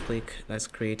 So let's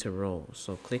create a row.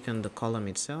 So click on the column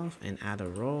itself and add a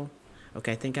row.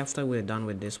 Okay, I think after we're done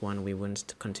with this one, we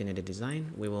won't continue the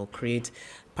design. We will create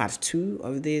part 2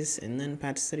 of this, and then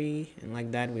part 3, and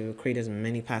like that. We will create as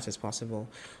many parts as possible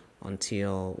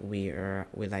until we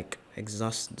like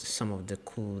exhaust some of the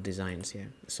cool designs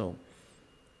here. So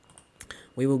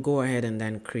we will go ahead and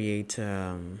then create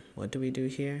what do we do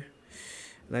here?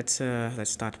 Let's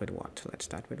start with what?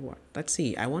 Let's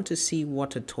see. I want to see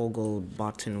what a toggle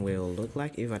button will look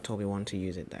like if at all we want to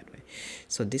use it that way.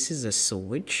 So this is a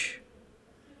switch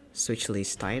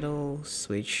list title,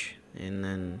 switch, and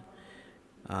then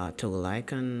toggle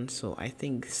icon. So I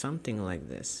think something like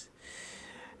this.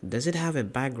 Does it have a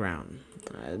background?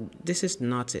 This is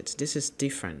not it. This is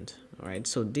different. All right.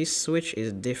 So this switch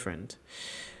is different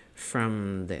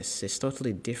from this. It's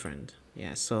totally different.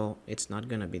 Yeah, so it's not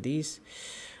gonna be these.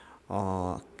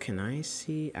 Can I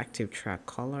see active track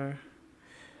color?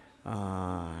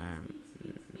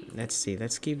 Let's see.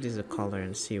 Let's give this a color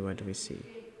and see what we see.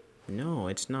 No,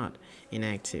 it's not.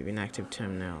 Inactive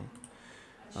terminal.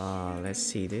 Let's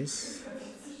see this.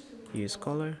 Use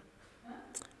color.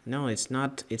 No, it's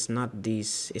not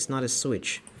these. It's not a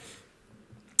switch.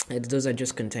 Those are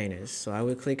just containers. So I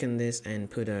will click on this and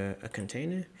put a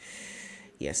container.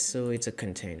 Yes, so it's a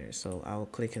container. So I'll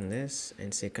click on this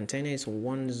and say container is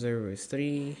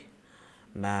 103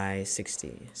 by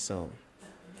 60. So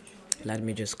let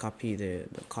me just copy the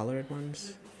colored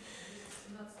ones.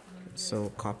 So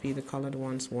copy the colored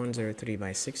ones, 103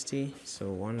 by 60.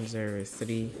 So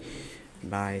 103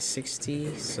 by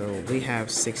 60. So we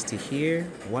have 60 here.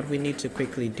 What we need to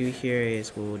quickly do here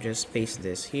is we'll just paste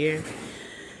this here.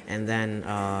 And then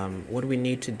what we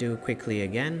need to do quickly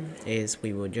again is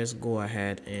we will just go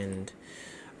ahead and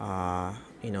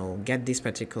get this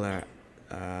particular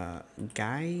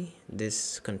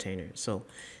this container. So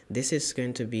this is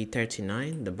going to be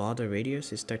 39. The border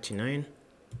radius is 39.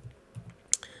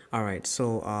 All right,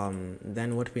 so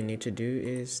then what we need to do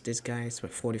is this guy is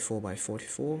 44 by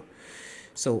 44.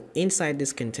 So inside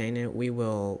this container, we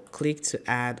will click to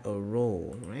add a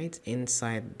row, right,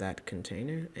 inside that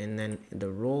container, and then the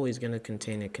row is going to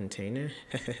contain a container.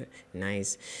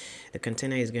 Nice. The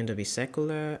container is going to be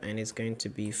circular and it's going to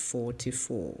be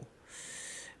 44.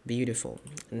 Beautiful.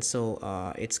 And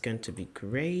so it's going to be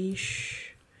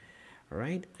grayish. All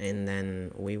right, and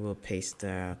then we will paste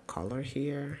the color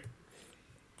here.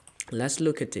 Let's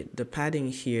look at it. The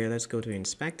padding here, let's go to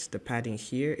inspect. The padding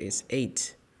here is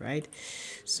 8, right?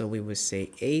 So we will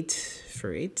say 8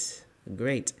 for it.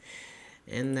 Great.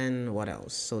 And then what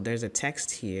else? So there's a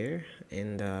text here,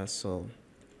 and so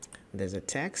there's a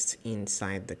text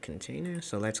inside the container.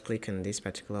 So let's click on this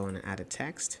particular one and add a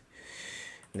text.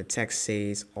 The text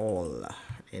says all,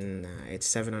 and it's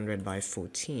 700 by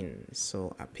 14.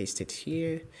 So I paste it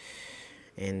here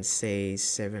and say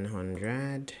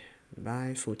 700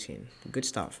 by 14. Good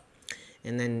stuff.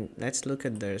 And then let's look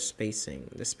at the spacing.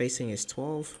 The spacing is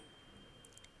 12,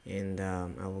 and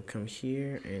I will come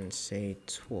here and say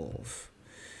 12.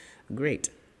 Great.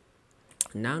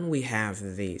 Now we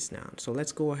have these now. So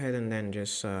let's go ahead and then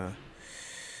just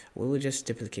we will just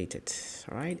duplicate it.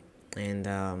 All right,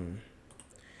 and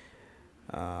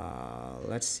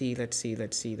let's see.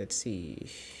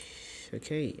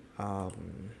 Okay,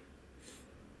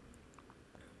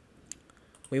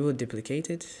 we will duplicate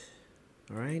it.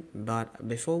 All right, but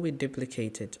before we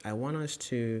duplicate it, I want us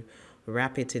to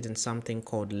wrap it in something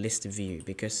called list view,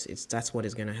 because that's what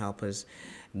is going to help us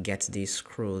get this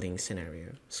scrolling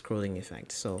scenario, scrolling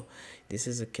effect. So this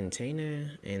is a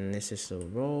container and this is a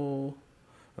row.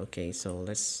 Okay, so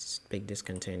let's pick this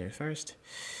container first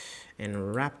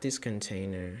and wrap this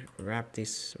container, wrap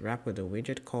with a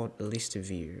widget called list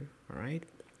view. All right,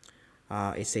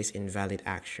 it says invalid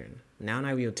action. Now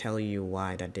I will tell you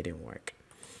why that didn't work.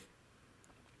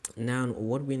 Now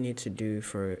what we need to do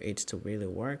for it to really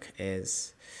work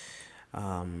is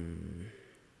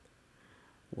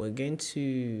we're going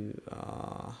to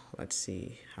let's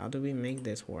see, how do we make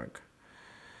this work?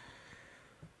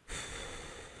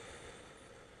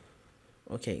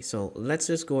 Okay, so let's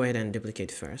just go ahead and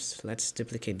duplicate first. Let's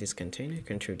duplicate this container,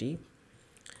 Ctrl D,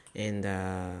 and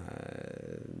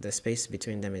the space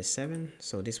between them is 7,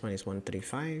 so this one is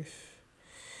 135.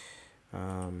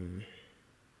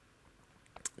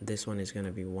 This one is going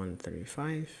to be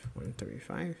 135,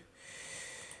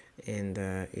 and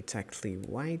it's actually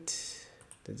white.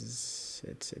 This is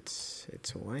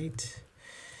it's white,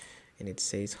 and it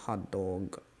says hot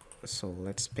dog. So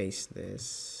let's paste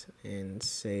this and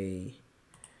say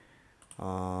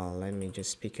let me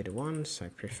just pick it once. I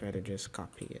prefer to just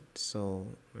copy it, so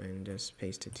and just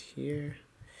paste it here.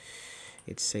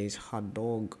 It says hot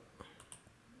dog.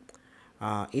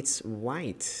 It's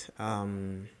white.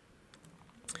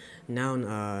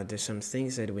 Now there's some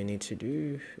things that we need to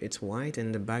do. It's white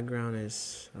and the background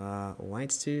is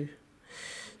white too,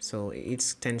 so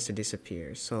it tends to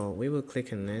disappear. So we will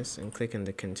click on this and click on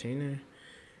the container,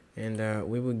 and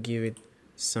we will give it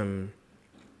some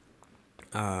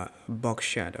box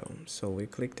shadow. So we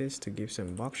click this to give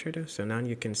some box shadow, so now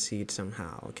you can see it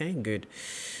somehow. Okay, good.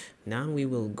 Now we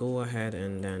will go ahead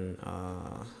and then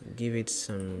give it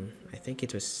some, I think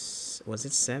it was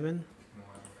it 7?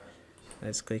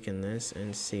 Let's click on this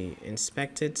and see.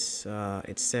 Inspect it.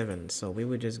 It's 7. So we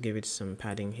will just give it some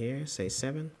padding here. Say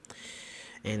 7.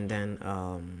 And then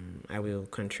I will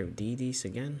Ctrl D this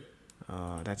again.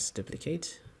 That's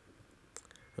duplicate.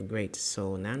 Oh, great.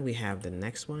 So now we have the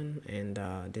next one, and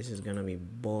this is gonna be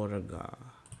burger.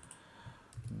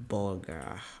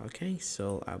 Okay.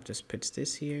 So I'll just put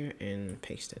this here and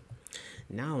paste it.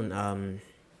 Now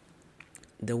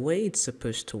the way it's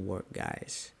supposed to work,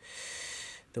 guys.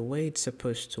 The way it's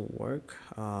supposed to work,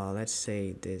 let's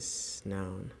say this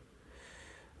noun,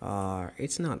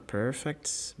 it's not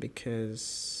perfect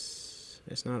because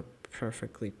it's not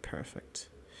perfectly perfect.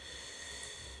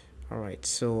 All right,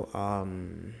 so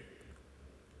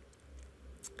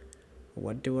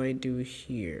what do I do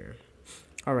here?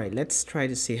 All right, let's try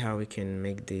to see how we can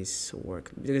make this work,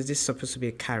 because this is supposed to be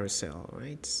a carousel,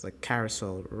 right? It's like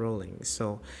carousel rolling.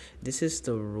 So this is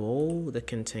the row that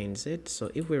contains it.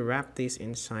 So if we wrap this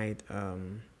inside a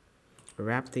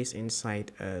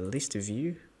list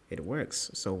view, it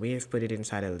works. So we have put it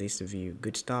inside a list view.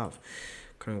 Good stuff.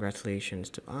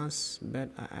 Congratulations to us. But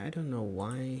I don't know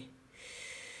why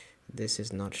this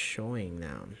is not showing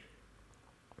now.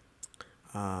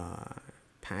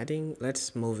 Padding,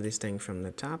 let's move this thing from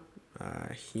the top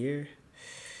here.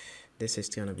 This is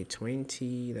gonna be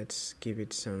 20. Let's give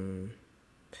it some,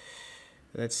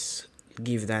 let's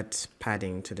give that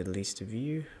padding to the list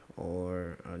view,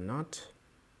 or not.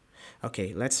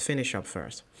 Okay, let's finish up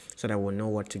first so that we'll know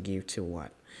what to give to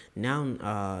what.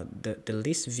 Now the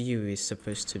list view is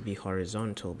supposed to be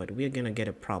horizontal, but we're gonna get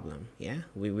a problem. Yeah,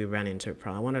 we ran into a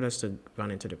problem. I wanted us to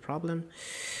run into the problem,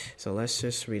 so let's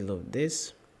just reload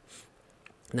this.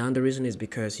 Now the reason is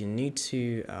because you need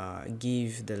to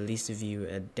give the list view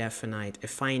a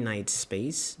finite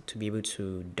space to be able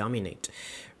to dominate,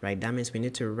 right? That means we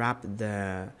need to wrap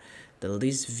the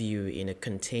list view in a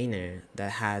container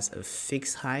that has a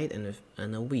fixed height and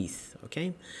a width.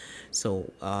 Okay,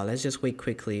 so let's just wait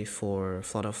quickly for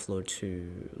FlutterFlow to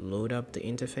load up the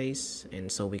interface, and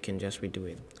so we can just redo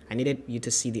it. I needed you to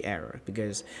see the error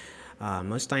because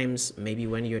most times maybe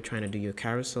when you're trying to do your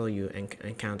carousel you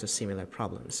encounter similar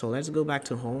problems. So let's go back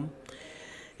to home,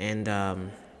 and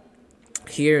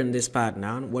here in this part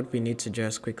now, what we need to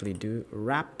just quickly do,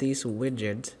 wrap this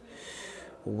widget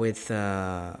with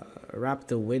wrap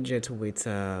the widget with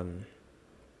a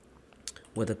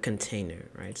container,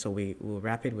 right? So we will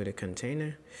wrap it with a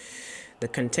container. The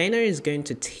container is going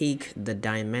to take the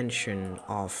dimension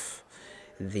of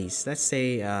this, let's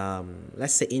say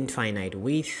infinite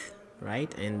width,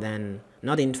 right? And then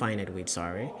not infinite width,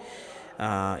 sorry.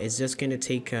 It's just going to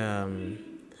take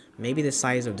maybe the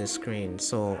size of the screen.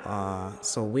 So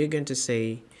so we're going to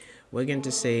say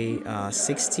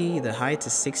 60. The height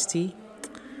is 60.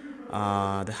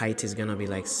 The height is gonna be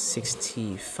like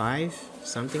 65,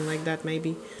 something like that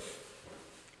maybe.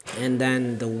 And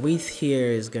then the width here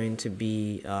is going to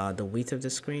be the width of the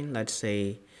screen. Let's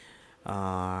say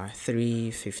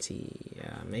 350,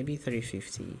 maybe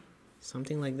 350,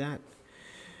 something like that.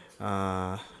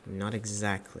 Not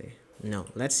exactly. No,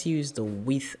 let's use the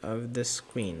width of the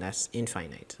screen. That's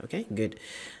infinite. Okay, good.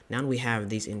 Now we have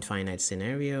this infinite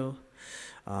scenario.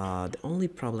 The only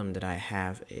problem that I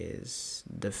have is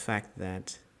the fact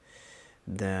that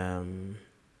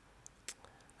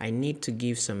I need to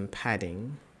give some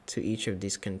padding to each of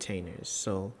these containers.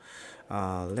 So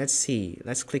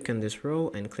let's click on this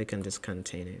row and click on this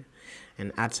container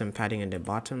and add some padding at the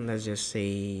bottom. Let's just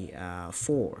say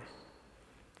 4.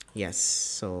 Yes,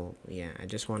 so yeah, I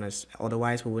just want to,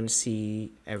 otherwise we wouldn't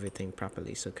see everything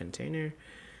properly. So container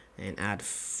and add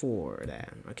 4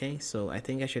 there. Okay, so I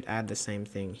think I should add the same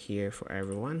thing here for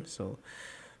everyone. So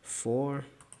 4.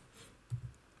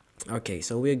 Okay,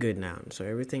 so we're good now, so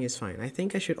everything is fine. I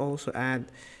think I should also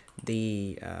add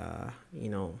the you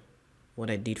know, what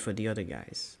I did for the other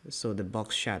guys, so the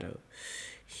box shadow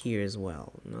here as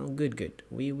well. No, good,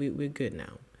 we're good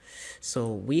now. So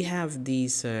we have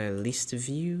this list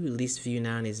view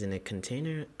now is in a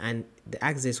container, and the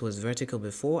axis was vertical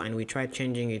before, and we tried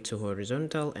changing it to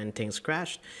horizontal and things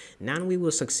crashed. Now we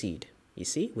will succeed. You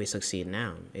see, we succeed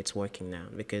now. It's working now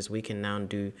because we can now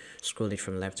scroll it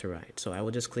from left to right. So I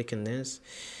will just click on this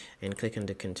and click on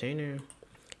the container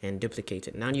and duplicate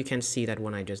it. Now you can see that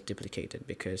one I just duplicated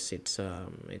because it's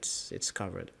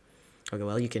covered. Okay,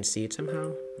 well, you can see it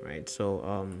somehow, right?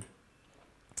 So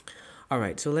all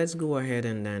right, so let's go ahead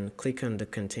and then click on the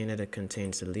container that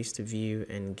contains the list view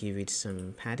and give it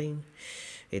some padding.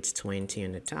 It's 20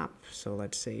 on the top, so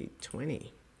let's say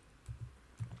 20.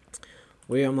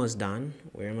 We're almost done.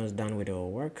 We're almost done with our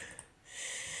work.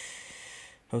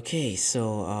 Okay,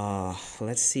 so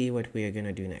let's see what we are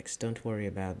gonna do next. Don't worry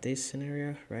about this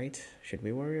scenario, right? Should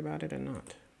we worry about it or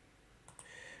not?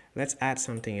 Let's add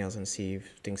something else and see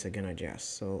if things are gonna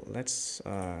adjust. So let's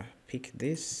pick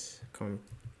this.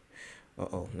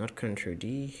 Not Ctrl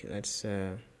D. Let's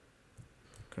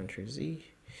Ctrl Z.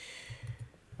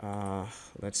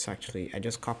 Let's actually, I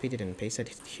just copied it and pasted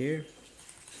it here,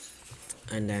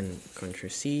 and then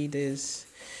Ctrl C this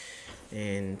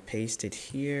and paste it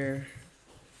here,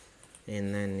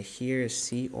 and then here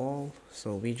see all.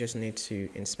 So we just need to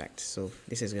inspect. So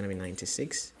this is going to be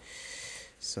 96.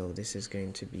 So this is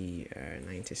going to be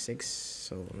 96.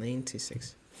 So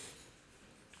 96.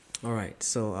 All right.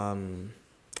 So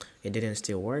it didn't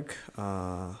still work.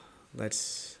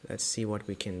 Let's see what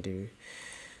we can do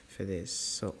for this.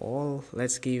 So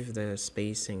let's give the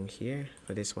spacing here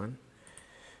for this one.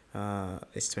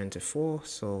 It's 24.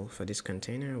 So for this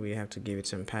container, we have to give it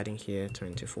some padding here,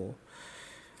 24.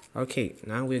 Okay,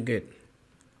 now we're good.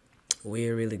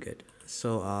 We're really good.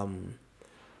 So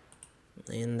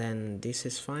and then this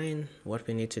is fine. What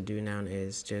we need to do now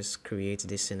is just create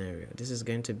this scenario. This is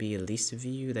going to be a list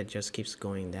view that just keeps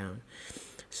going down.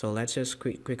 So let's just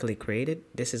quickly create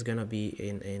it. This is gonna be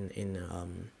in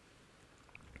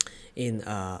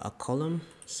a column.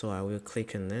 So I will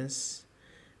click on this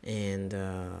and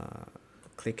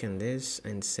click on this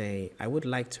and say I would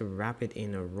like to wrap it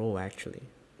in a row. Actually,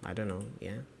 I don't know.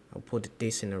 Yeah, I'll put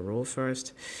this in a row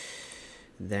first.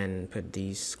 then put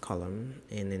this column,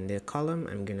 and in the column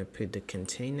I'm gonna put the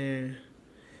container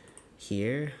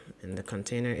here, and the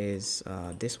container is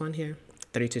this one here,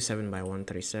 327 by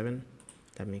 137.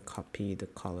 Let me copy the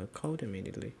color code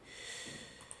immediately.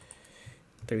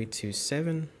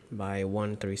 327 by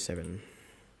 137.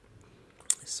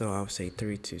 So I'll say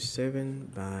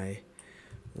 327 by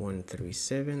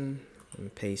 137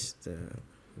 and paste the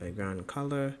background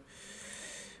color.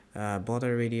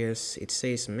 Border radius, it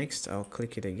says mixed. I'll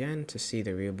click it again to see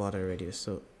the real border radius.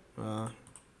 So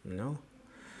no.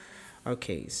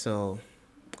 Okay, so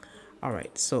all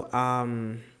right, so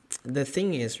the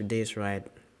thing is this, right?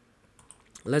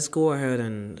 Let's go ahead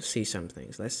and see some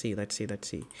things. Let's see.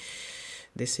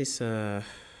 This is I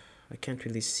can't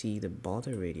really see the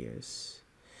border radius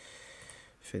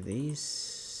for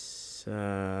these.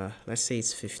 Let's say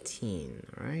it's 15.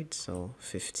 All right, so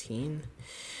 15,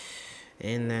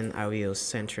 and then I will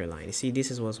center line. You see,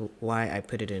 this is why I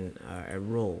put it in a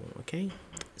row. Okay,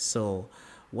 so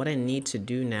what I need to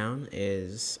do now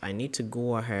is I need to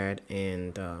go ahead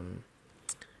and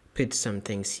put some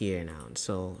things here now.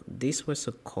 So this was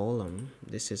a column,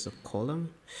 this is a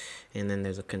column, and then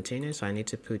there's a container, so I need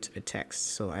to put a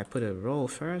text. So I put a row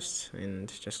first,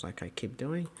 and just like I keep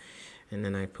doing, and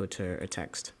then I put a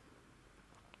text,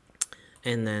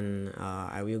 and then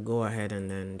I will go ahead and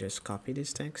then just copy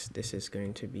this text. This is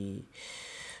going to be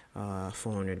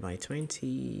 400 by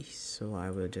 20, so I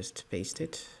will just paste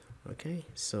it. Okay,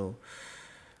 so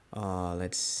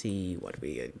let's see what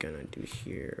we are gonna do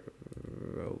here.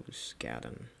 Rose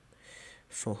garden,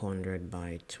 400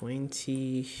 by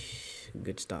 20,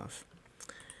 good stuff.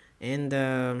 And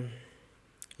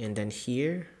then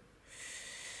here,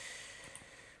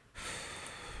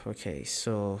 okay,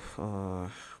 so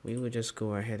we will just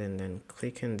go ahead and then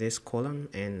click in this column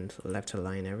and left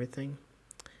align everything.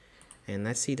 And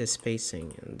let's see the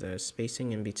spacing, and the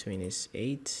spacing in between is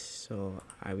 8, so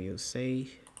I will say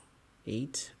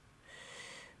 8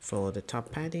 for the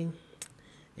top padding.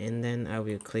 And then I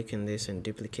will click in this and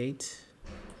duplicate,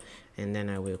 and then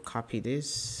I will copy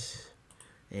this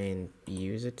and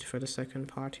use it for the second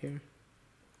part here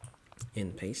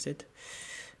and paste it.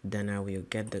 Then I will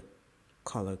get the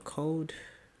color code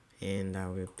and I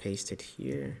will paste it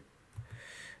here.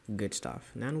 Good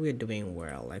stuff. Now we're doing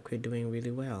well, like we're doing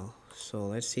really well. So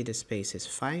let's see, the space is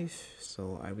 5,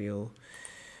 so I will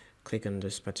click on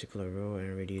this particular row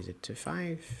and reduce it to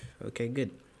 5. Okay,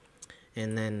 good.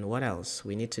 And then what else?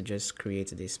 We need to just create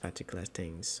these particular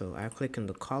things. So I click on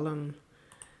the column,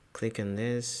 click on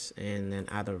this, and then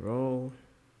add a row,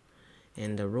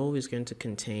 and the row is going to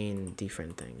contain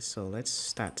different things. So let's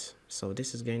start. So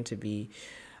this is going to be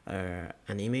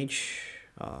an image.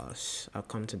 I'll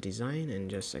come to design and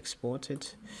just export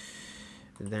it,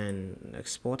 then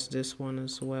export this one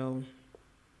as well,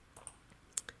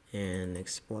 and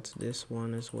export this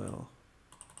one as well.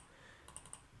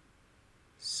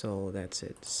 So that's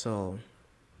it. So,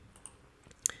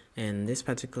 and this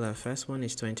particular first one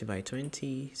is 20 by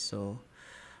 20, so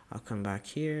I'll come back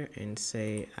here and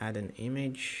say add an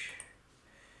image,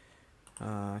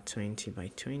 20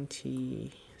 by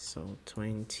 20, so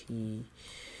 20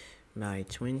 by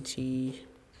 20,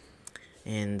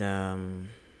 and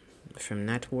from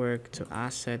network to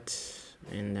asset,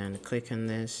 and then click on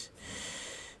this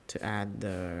to add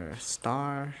the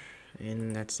star,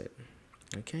 and that's it.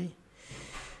 Okay,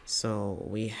 so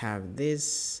we have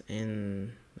this,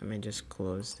 and let me just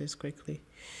close this quickly,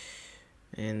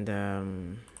 and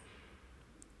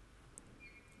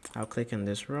I'll click on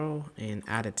this row and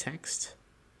add a text.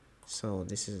 So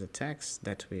this is the text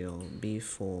that will be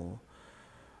for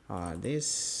this.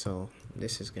 So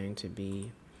this is going to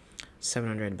be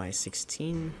 700 by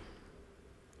 16.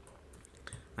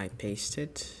 I paste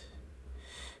it.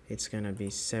 It's gonna be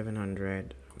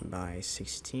 700 by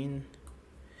 16.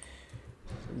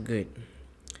 Good.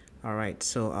 All right,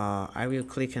 so I will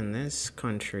click on this,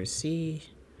 Ctrl C,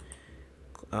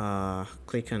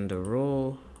 click on the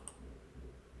row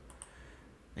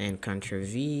and Ctrl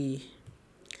V,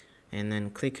 and then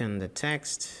click on the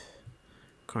text,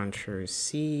 Ctrl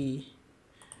C,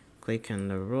 click on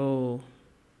the row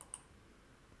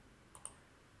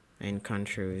and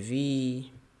Ctrl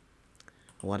V.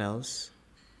 What else?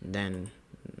 Then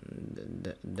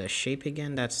the shape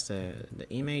again, that's the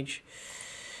image.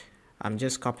 I'm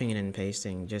just copying and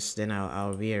pasting, just then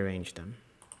I'll rearrange them.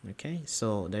 Okay,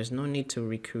 so there's no need to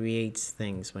recreate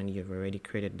things when you've already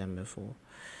created them before.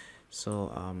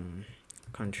 So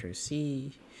Ctrl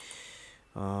C,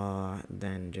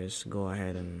 then just go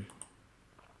ahead and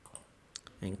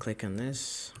click on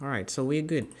this. All right, so we're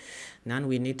good. Now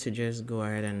we need to just go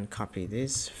ahead and copy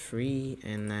this free,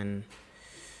 and then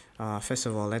First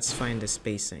of all, let's find the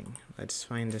spacing.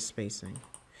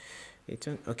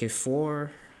 Okay,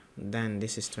 4, then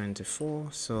this is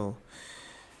 24, so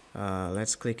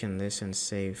let's click on this and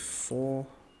say 4,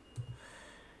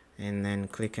 and then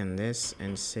click on this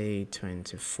and say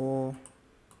 24,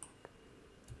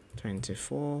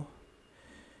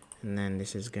 and then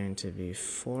this is going to be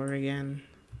 4 again,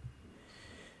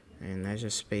 and let's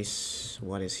just space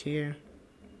what is here.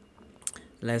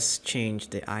 Let's change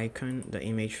the icon, the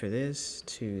image for this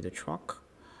to the truck.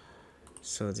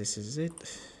 So this is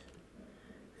it.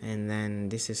 And then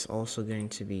this is also going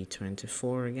to be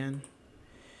 24 again.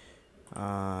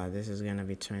 This is going to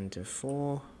be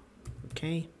 24.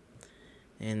 Okay.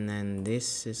 And then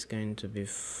this is going to be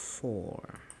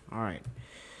 4. All right.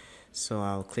 So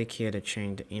I'll click here to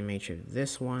change the image of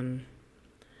this one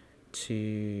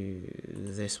to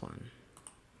this one.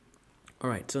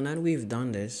 Alright, so now we've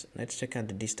done this, let's check out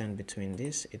the distance between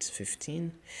this. It's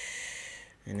 15,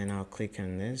 and then I'll click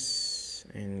on this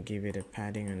and give it a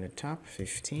padding on the top,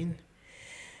 15.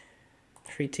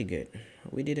 Pretty good.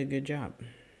 We did a good job.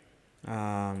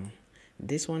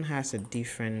 This one has a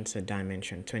different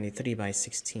dimension, 23 by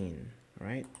 16,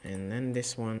 right? And then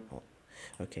this one,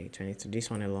 okay, 23, this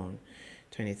one alone,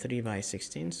 23 by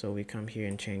 16. So we come here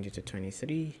and change it to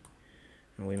 23,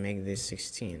 and we make this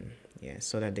 16. Yeah,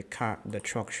 so that the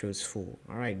truck shows full.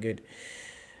 All right, good.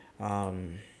 Now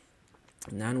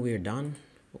we're done.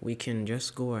 We can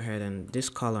just go ahead and this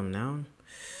column now.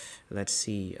 Let's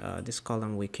see. This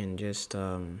column we can just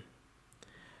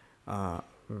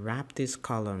wrap this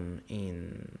column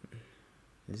in.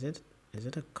 Is it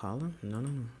a column? No.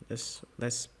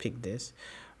 Let's pick this.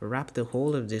 Wrap the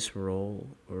whole of this row.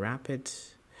 Wrap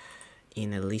it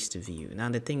in a list view. Now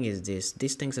the thing is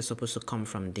these things are supposed to come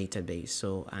from database,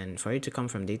 so and for it to come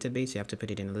from database you have to put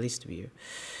it in a list view,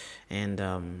 and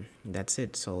that's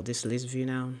it. So this list view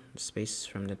now, space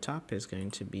from the top is going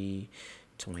to be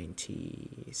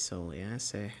 20. So yeah,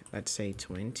 let's say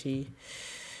 20,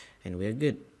 and we're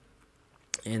good.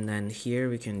 And then here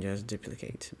we can just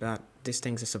duplicate, but these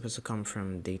things are supposed to come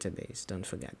from database, don't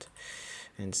forget.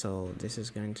 And so this is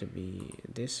going to be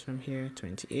this from here,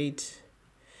 28.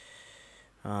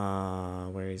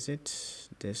 Where is it?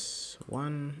 This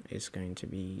one is going to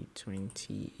be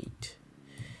 28.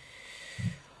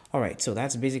 Alright, so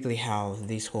that's basically how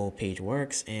this whole page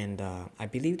works, and I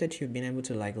believe that you've been able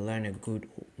to learn a good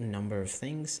number of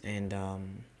things, and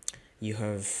you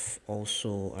have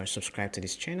also subscribed to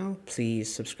this channel.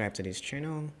 Please subscribe to this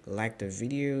channel, like the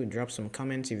video, drop some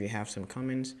comments if you have some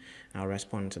comments. I'll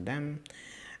respond to them.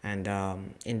 And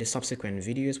in the subsequent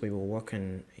videos, we will work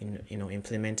on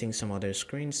implementing some other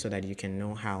screens so that you can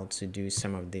know how to do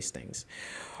some of these things.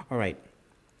 All right,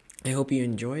 I hope you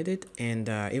enjoyed it. And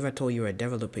if at all you're a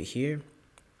developer here,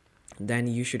 then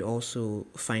you should also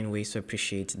find ways to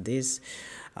appreciate this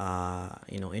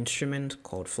instrument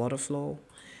called FlutterFlow.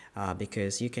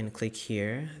 Because you can click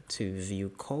here to view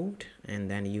code,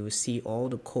 and then you see all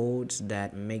the codes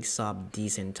that makes up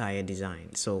this entire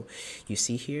design. So you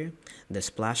see here the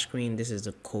splash screen. This is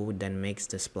the code that makes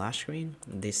the splash screen.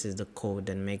 This is the code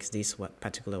that makes this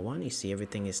particular one. You see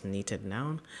everything is knitted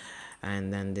down,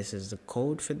 and then this is the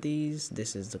code for these.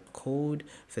 This is the code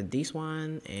for this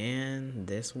one and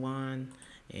this one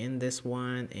and this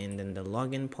one, and then the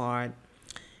login part,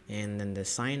 and then the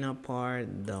sign up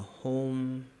part, the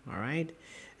home. All right,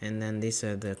 and then these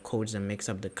are the codes that makes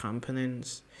up the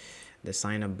components, the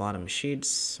sign up bottom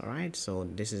sheets. All right, so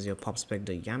this is your PubSpec,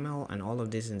 the YAML, and all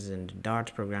of this is in the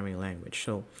Dart programming language.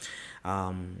 So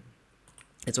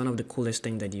it's one of the coolest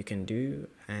things that you can do,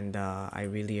 and I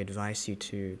really advise you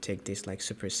to take this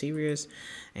super serious,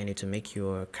 and it to make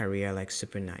your career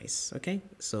super nice. Okay,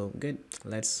 so good.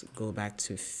 Let's go back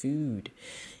to food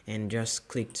and just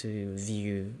click to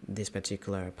view this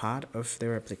particular part of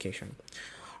their application.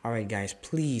 All right, guys,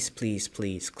 please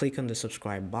click on the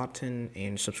subscribe button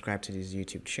and subscribe to this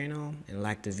YouTube channel, and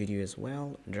like the video as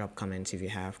well. Drop comments if you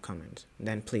have comments.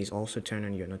 Then please also turn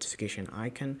on your notification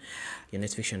icon, your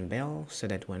notification bell, so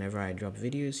that whenever I drop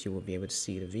videos, you will be able to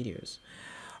see the videos.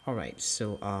 All right,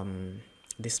 so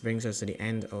this brings us to the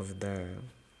end of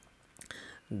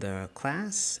the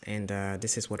class, and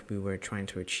this is what we were trying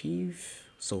to achieve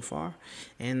so far,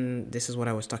 and this is what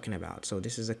I was talking about. So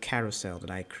this is a carousel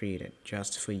that I created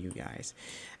just for you guys,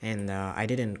 and I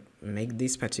didn't make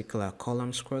this particular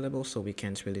column scrollable, so we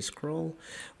can't really scroll.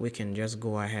 We can just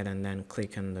go ahead and then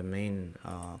click on the main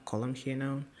column here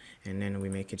now, and then we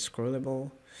make it scrollable.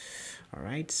 All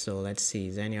right, so let's see,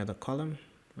 is there any other column?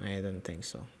 I don't think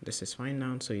so. This is fine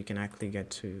now, so you can actually get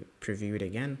to preview it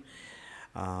again.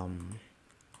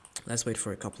 Let's wait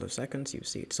for a couple of seconds. You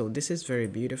see it. So this is very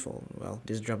beautiful. Well,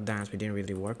 these drop downs, we didn't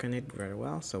really work on it very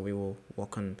well, so we will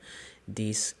work on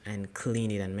this and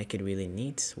clean it and make it really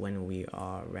neat when we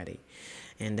are ready.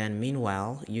 And then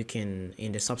meanwhile, you can,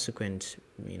 in the subsequent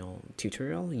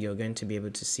tutorial, you're going to be able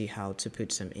to see how to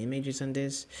put some images on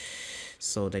this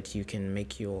so that you can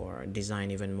make your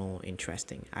design even more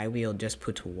interesting. I will just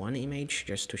put one image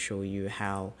just to show you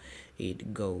how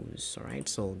it goes. All right,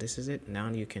 so this is it. Now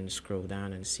you can scroll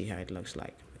down and see how it looks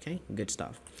like. Okay, good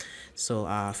stuff. So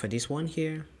for this one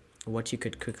here, what you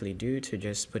could quickly do to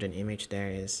just put an image there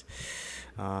is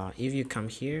if you come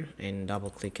here and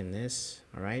double click in this,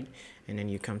 all right, and then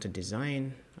you come to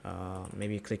design,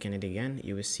 maybe click on it again,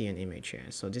 you will see an image here.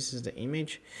 So this is the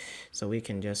image, so we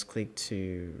can just click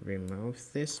to remove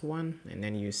this one, and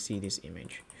then you see this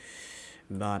image.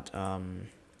 But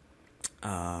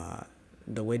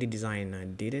the way the designer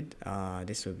did it,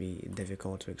 this will be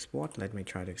difficult to export. Let me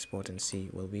try to export and see,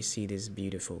 will we see this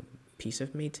beautiful piece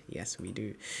of meat? Yes, we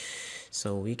do.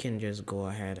 So we can just go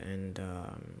ahead and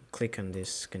click on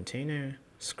this container,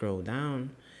 scroll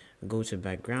down, go to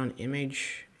background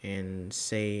image, and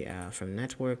say from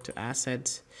network to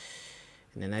assets,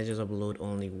 and then I just upload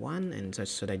only one, and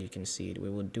just so that you can see it. We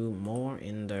will do more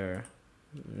in the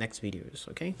next videos.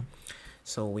 Okay,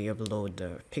 so we upload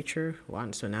the picture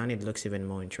one, so now it looks even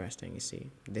more interesting. You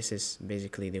see, this is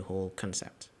basically the whole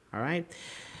concept. All right,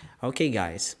 okay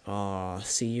guys,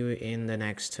 see you in the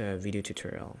next video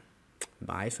tutorial.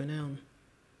 Bye for now.